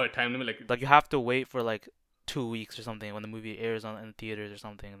it'd be a time limit you have to wait for 2 weeks or something when the movie airs in theaters or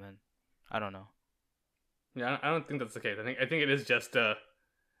something, and then I don't know. Yeah, I don't think that's the case. I think it is just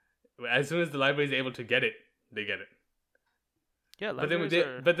as soon as the library is able to get it, they get it. Yeah, but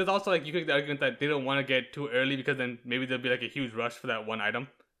there's also you could make the argument that they don't want to get too early because then maybe there'll be a huge rush for that one item,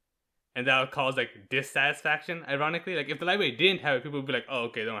 and that'll cause dissatisfaction. Ironically, if the library didn't have it, people would be oh,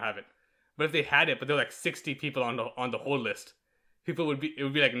 okay, they don't have it. But if they had it, but there were 60 people on the whole list, it would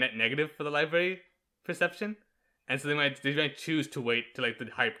be net negative for the library perception, and so they might choose to wait till the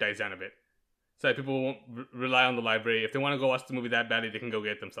hype dies down a bit, so that people won't rely on the library. If they want to go watch the movie that badly, they can go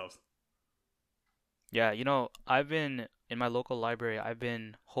get it themselves. Yeah, I've been in my local library. I've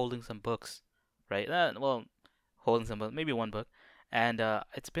been holding some books, right? Holding some books, maybe one book, and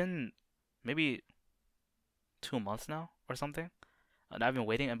it's been maybe 2 months now or something, and I've been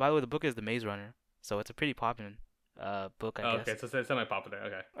waiting. And by the way, the book is The Maze Runner, so it's a pretty popular book, I guess. Okay, so it's semi-popular.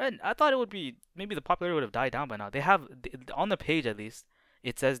 Okay. And I thought it would be maybe the popularity would have died down by now. They have on the page at least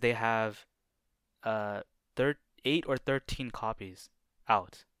it says they have 8 or 13 copies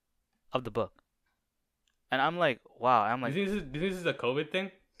out of the book, and I'm like, wow. I'm like, do you think this is a COVID thing?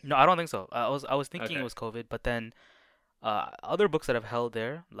 No, I don't think so. I was thinking Okay. It was COVID, but then other books that I've held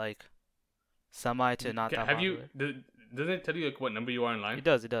there semi to not that Have popular. Doesn't it tell you what number you are in line? It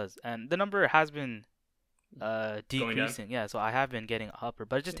does, and the number has been decreasing. Yeah, so I have been getting upper,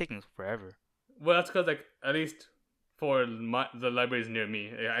 but it's just taking forever. Well, that's because at least for the libraries near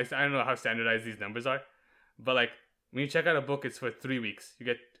me, I don't know how standardized these numbers are, but when you check out a book, it's for 3 weeks. I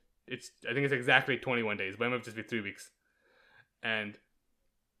think it's exactly 21 days, but it might just be 3 weeks, and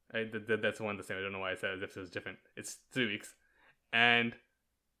that's one the same. I don't know why I said it as if it was different. It's 3 weeks, and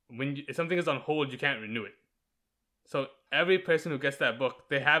if something is on hold, you can't renew it. So every person who gets that book,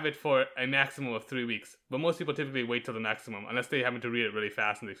 they have it for a maximum of 3 weeks. But most people typically wait till the maximum, unless they happen to read it really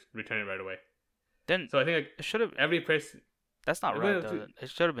fast and they return it right away. Then so I think it should have. Every person. That's not right. Though. It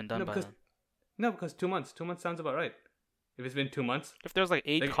should have been done by then. No, because 2 months. 2 months sounds about right. If it's been 2 months. If there's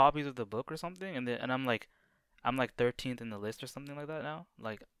 8 copies of the book or something, and I'm 13th in the list or something like that now,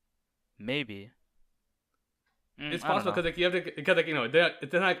 maybe. It's possible because you have to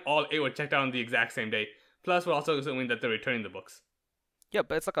it's not all 8 were checked out on the exact same day. Plus, we're also assuming that they're returning the books. Yeah,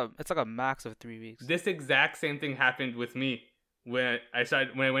 but it's a max of 3 weeks. This exact same thing happened with me when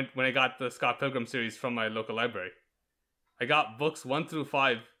I got the Scott Pilgrim series from my local library. I got books 1 through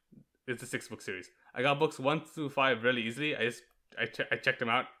 5. It's a 6-book series. I got books 1 through 5 really easily. I checked them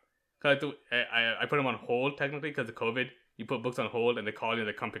out. Cause I put them on hold technically because of COVID. You put books on hold and they call you and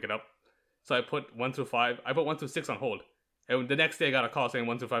they come pick it up. So I put 1 through 5. I put 1 through 6 on hold. And the next day I got a call saying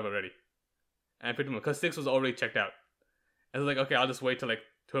 1 through 5 already. And I picked them up because 6 was already checked out. And I was okay, I'll just wait till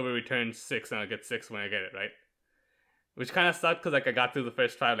whoever returns 6 and I'll get 6 when I get it, right? Which kind of sucked because I got through the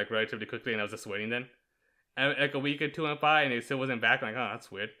first 5 relatively quickly and I was just waiting then. And a week or 2 went by and it still wasn't back. I'm oh,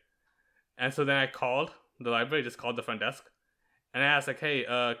 that's weird. And so then I called the library, just called the front desk. And I asked hey,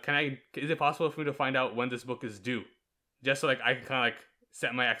 is it possible for me to find out when this book is due? Just so I can kind of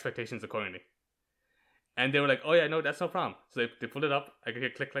set my expectations accordingly. And they were like, "Oh yeah, no, that's no problem." So they pulled it up. I could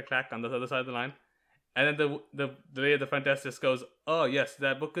hear click, click, clack on the other side of the line. And then the lady at the front desk just goes, "Oh yes,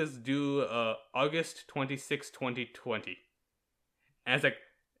 that book is due August 26, 2020." And it's like,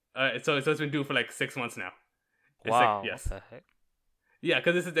 so it's been due for like 6 months now. It's Wow. like, yes, What the heck? yeah,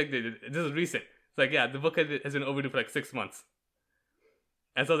 because this is recent. It's like, yeah, the book has been overdue for like 6 months.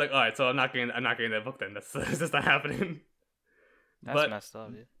 And so I was like, all right, so I'm not getting that book then. That's it's just not happening. That's But messed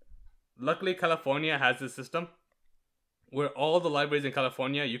up, dude. luckily, California has this system where all the libraries in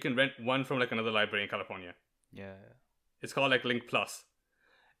California, you can rent one from like another library in California. Yeah. It's called like Link Plus.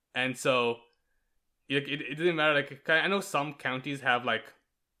 And so it doesn't matter. Like, I know some counties have like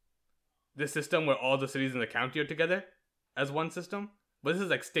this system where all the cities in the county are together as one system, but this is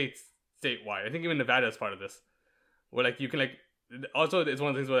like statewide. I think even Nevada is part of this, where like you can like. Also, it's one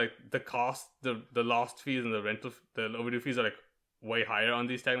of the things where like the cost, the lost fees and the overdue fees are like way higher on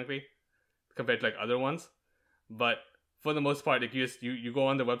these technically compared to like other ones. But for the most part, like you go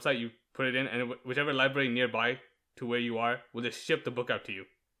on the website, you put it in, and whichever library nearby to where you are will just ship the book out to you.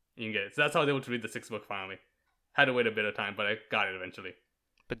 You can get it. So that's how I was able to read the 6th book finally. Had to wait a bit of time, but I got it eventually.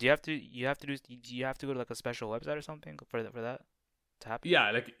 But do you have to go to like a special website or something for that to happen?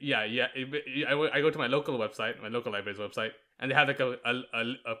 Yeah, like I go to my local website, my local library's website, and they have like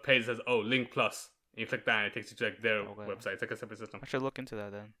a page that says, "Oh, Link Plus." And you click that, and it takes you to like their website. It's like a separate system. I should look into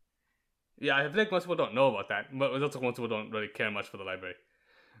that then. Yeah, I feel like most people don't know about that, but also most people don't really care much for the library.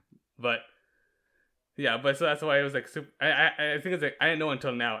 But yeah, but so that's why it was like super, I think it's like I didn't know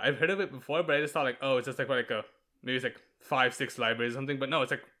until now. I've heard of it before, but I just thought like, oh, it's just like maybe it's like 5-6 libraries or something. But no,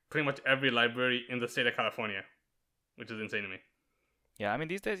 it's like pretty much every library in the state of California, which is insane to me. Yeah, I mean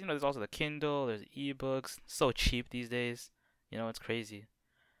these days, there's also the Kindle, there's ebooks, so cheap these days. It's crazy.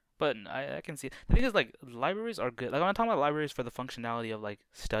 But I can see the thing is like libraries are good. Like when I'm talking about libraries for the functionality of like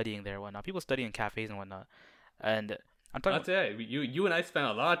studying there and whatnot. People study in cafes and whatnot. And I'm talking. I'll tell you, you and I spent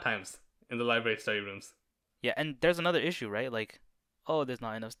a lot of times in the library study rooms. Yeah, and there's another issue, right? Like, oh, there's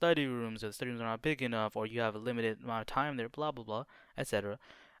not enough study rooms, or the study rooms are not big enough, or you have a limited amount of time there, blah blah blah, etc.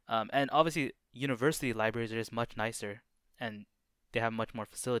 And obviously, university libraries are just much nicer, and they have much more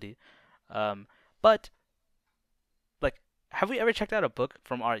facility. But like, have we ever checked out a book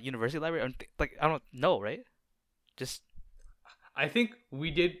from our university library? Like, I don't know, right? Just. I think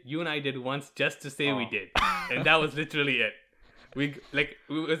we did. You and I did once just to say we did, and that was literally it. It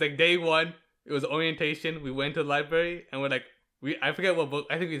was like day one. It was orientation. We went to the library and we're like, I forget what book.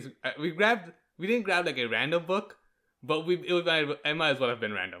 I think we didn't grab like a random book, but it might as well have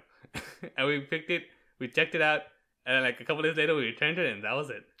been random. And we picked it. We checked it out, and then like a couple days later, we returned it, and that was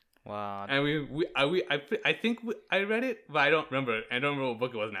it. Wow. And I think I read it, but I don't remember it. I don't remember what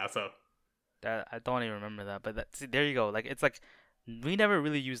book it was now. So that I don't even remember that. But see, there you go. Like it's like we never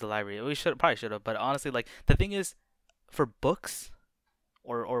really used the library. We probably should have. But honestly, like the thing is, for books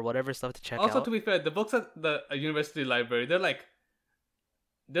or whatever stuff to check out. Also, to be fair, the books at the university library, they're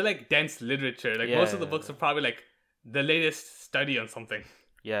like dense literature. Like most of the books are probably like the latest study on something.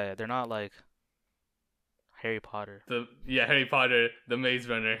 Yeah, they're not like Harry Potter. Harry Potter, The Maze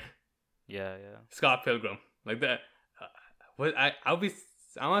Runner. Yeah. Scott Pilgrim, like that. I'm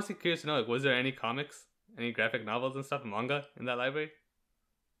honestly curious to know, like, was there any comics, any graphic novels and stuff, manga in that library?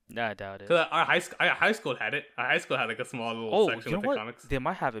 No, I doubt it. Because our high school had it. Our high school had like a small little section with the comics. They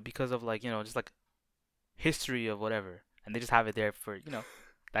might have it because of like just like history of whatever, and they just have it there for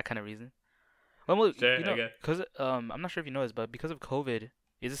that kind of reason. Well, sure, I guess. Because I'm not sure if you know this, but because of COVID,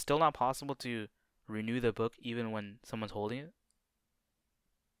 is it still not possible to renew the book even when someone's holding it?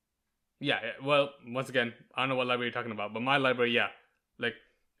 Yeah. Well, once again, I don't know what library you're talking about, but my library, yeah, like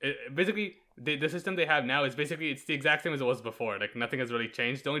basically. The system they have now is basically it's the exact same as it was before. Like nothing has really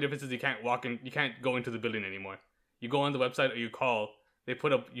changed. The only difference is you can't go into the building anymore. You go on the website or you call.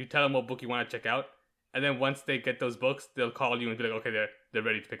 You tell them what book you want to check out, and then once they get those books, they'll call you and be like, okay, they're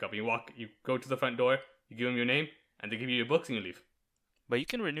ready to pick up. You go to the front door, you give them your name, and they give you your books and you leave. But you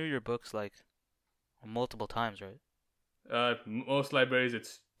can renew your books like multiple times, right? Most libraries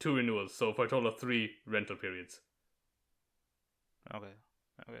it's 2 renewals, so for a total of 3 rental periods. Okay.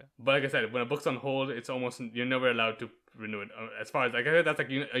 But like I said, when a book's on hold, it's almost you're never allowed to renew it. As far as like I heard, that's like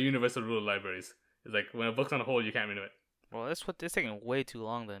a universal rule of libraries. It's like when a book's on hold, you can't renew it. Well, it's taking way too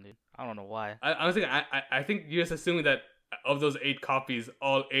long, then, dude. I don't know why. I think you're just assuming that of those 8 copies,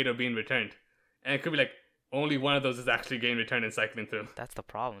 all 8 are being returned, and it could be like only one of those is actually getting returned and cycling through. That's the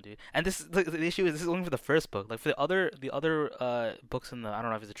problem, dude. And the issue is this is only for the first book. Like for the other books in the I don't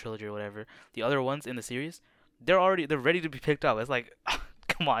know if it's a trilogy or whatever. The other ones in the series, they're ready to be picked up. It's like.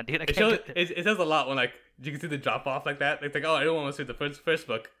 Come on, dude. It says a lot when like you can see the drop off like that. It's like, oh, everyone wants to read the first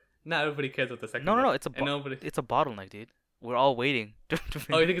book, Not everybody cares about the second No, no, book. no. And nobody. It's a bottleneck, dude. We're all waiting to Oh,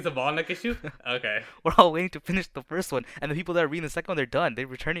 finish. you think it's a bottleneck issue? Okay. We're all waiting to finish the first one, and the people that are reading the second one, they're done. They're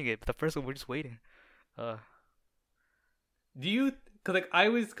returning it. But the first one, we're just waiting. Uh, Do you? Because like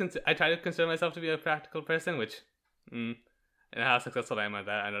I try to consider myself to be a practical person, which, and how successful I am at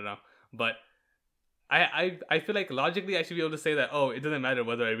that, I don't know. But I feel like logically I should be able to say that it doesn't matter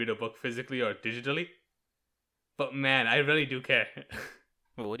whether I read a book physically or digitally. But man, I really do care.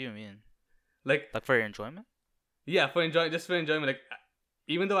 well, what do you mean? Like for your enjoyment? yeah, for enjoyment. Like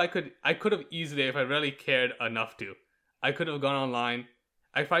even though I could have easily, if I really cared enough to, I could have gone online.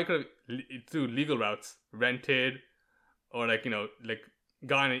 I probably could have through legal routes rented, or like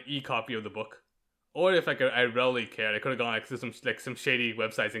gotten an e-copy of the book. Or if like I really cared, I could have gone like to some shady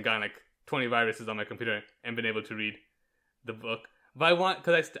websites and gotten like 20 viruses on my computer and been able to read the book. But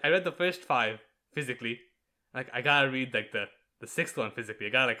because I read the first 5 physically, like I gotta read like the 6th one physically. I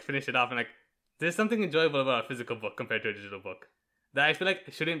gotta like finish it off, and like there's something enjoyable about a physical book compared to a digital book that I feel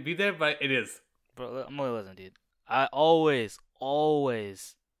like shouldn't be there, but it is. Bro, I'm gonna listen, dude. I always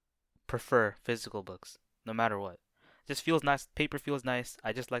prefer physical books, no matter what. It just feels nice. Paper feels nice.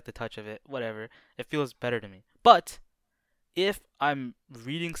 I just like the touch of it. Whatever. It feels better to me. But if I'm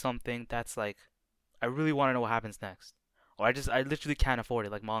reading something that's like, I really want to know what happens next, or I literally can't afford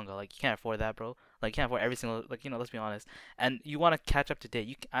it, like manga. Like you can't afford that, bro. Like you can't afford every single, like let's be honest. And you want to catch up to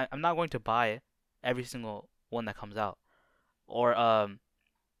date. I'm not going to buy every single one that comes out, or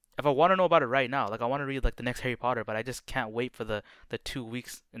if I want to know about it right now, like I want to read like the next Harry Potter, but I just can't wait for the 2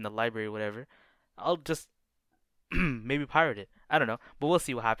 weeks in the library or whatever, I'll just maybe pirate it. I don't know, but we'll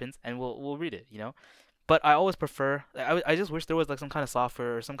see what happens, and we'll read it, But I always prefer. I just wish there was like some kind of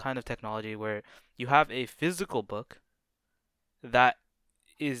software or some kind of technology where you have a physical book that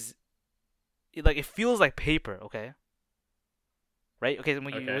is like it feels like paper, okay? Right? Okay, so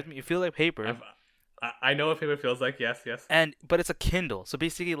when you with me, it feels like paper. I know what paper feels like. Yes. But it's a Kindle, so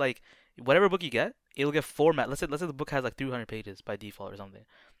basically like whatever book you get, it'll get formatted. Let's say the book has like 300 pages by default or something.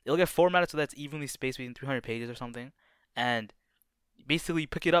 It'll get formatted so that it's evenly spaced between 300 pages or something, and basically you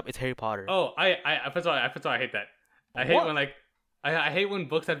pick it up, it's Harry Potter. Oh, first of all, I hate that. I hate when like I hate when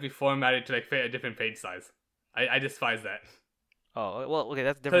books have to be formatted to like fit a different page size. I despise that. Oh well, okay,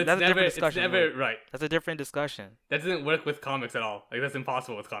 that's different. That's a different discussion. It's never right. That's a different discussion. That doesn't work with comics at all. Like that's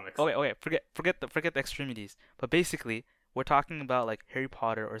impossible with comics. Okay. Forget the extremities. But basically, we're talking about like Harry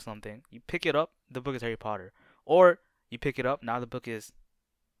Potter or something. You pick it up, the book is Harry Potter, or you pick it up, now the book is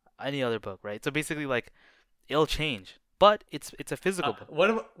any other book, right? So basically, like it'll change, but it's a physical book.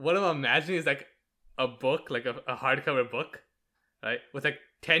 What I'm imagining is like a book, like a hardcover book, right, with like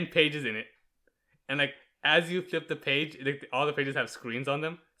 10 pages in it, and like as you flip the page, like all the pages have screens on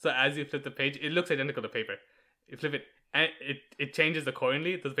them. So as you flip the page, it looks identical to paper. You flip it, and it changes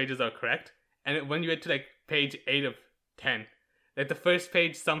accordingly. Those pages are correct, and when you get to like page 8 of 10, like the first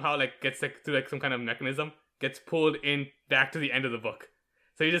page somehow like gets like through like some kind of mechanism gets pulled in back to the end of the book.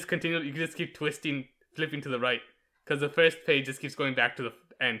 So you just continue. You can just keep flipping to the right, because the first page just keeps going back to the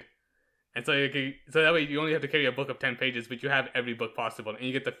end. And so so that way you only have to carry a book of 10 pages, but you have every book possible, and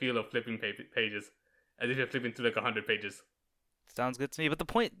you get the feel of flipping pages as if you're flipping through like 100 pages. Sounds good to me. But the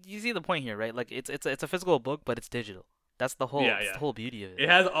point, you see the point here, right? Like it's a physical book, but it's digital. That's the whole the whole beauty of it. It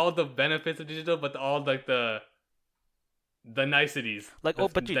has all the benefits of digital, but all like the niceties. Like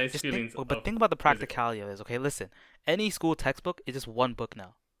but think about the practicality of this. Okay, listen. Any school textbook is just one book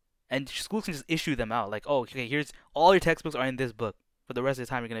now, and schools can just issue them out. Like, oh, okay, here's all your textbooks are in this book for the rest of the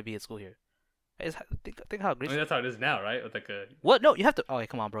time you're gonna be at school here. Think how great. I mean, that's how it is now, right? With like a what? No, you have to. Oh,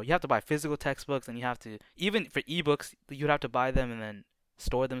 come on, bro. You have to buy physical textbooks, and you have to even for ebooks. You'd have to buy them and then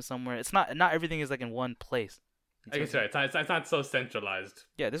store them somewhere. It's not everything is like in one place. I guess right. It's not so centralized.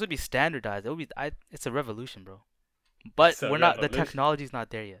 Yeah, this would be standardized. It would be. It's a revolution, bro. But we're not. The technology's not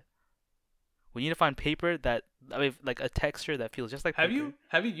there yet. We need to find paper that like a texture that feels just like paper.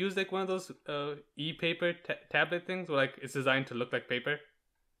 Have you used like one of those e-paper tablet things where like it's designed to look like paper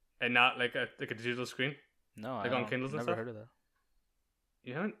and not like a digital screen? No, like on Kindles and stuff. Never heard of that.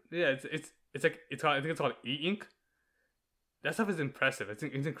 You haven't? Yeah, it's like I think it's called e-ink. That stuff is impressive. It's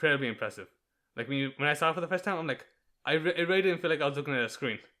incredibly impressive. Like when I saw it for the first time, I'm like, it really didn't feel like I was looking at a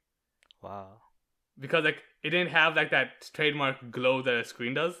screen. Wow. Because like it didn't have like that trademark glow that a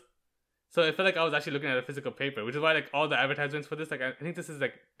screen does. So it felt like I was actually looking at a physical paper, which is why like all the advertisements for this, like I think this is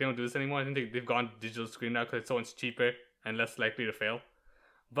like they don't do this anymore. I think they've gone digital screen now because it's so much cheaper and less likely to fail.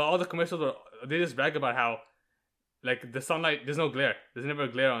 But all the commercials they just brag about how like the sunlight, there's no glare. There's never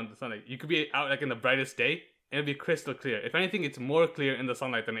a glare on the sunlight. You could be out like in the brightest day and it'll be crystal clear. If anything, it's more clear in the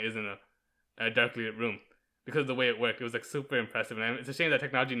sunlight than it is in a darkly lit room. because of the way it worked. It was like super impressive, and it's a shame that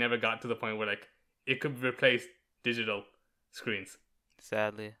technology never got to the point where like it could replace digital screens.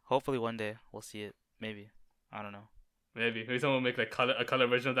 Sadly, hopefully one day we'll see it. Maybe, I don't know. Maybe someone will make like a color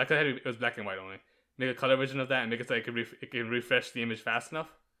version of that. Cause it was black and white only. Make a color version of that and make it so it can refresh the image fast enough.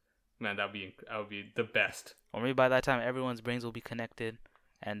 Man, that would be the best. Or maybe by that time everyone's brains will be connected,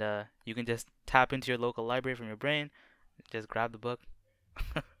 and you can just tap into your local library from your brain, just grab the book.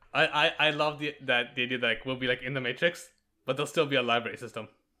 I love the idea that like, we'll be like in the Matrix, but there'll still be a library system.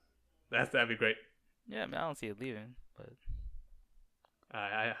 That'd be great. Yeah, I mean, I don't see it leaving, but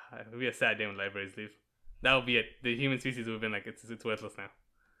it would be a sad day when libraries leave. That would be it. The human species would have been like it's worthless now.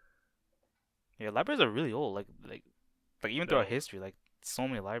 Yeah, libraries are really old. Like even throughout history, like so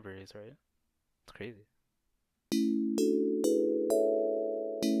many libraries, right? It's crazy.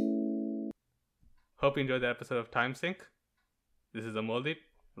 Hope you enjoyed the episode of Time Sync. This is Amoldeep,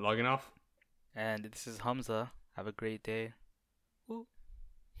 logging off. And this is Hamza. Have a great day. Woo.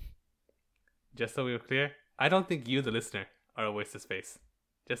 Just so we were clear, I don't think you, the listener, are a waste of space.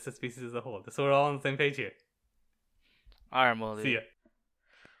 Just the species as a whole. So we're all on the same page here. Alright, Moldy. See ya.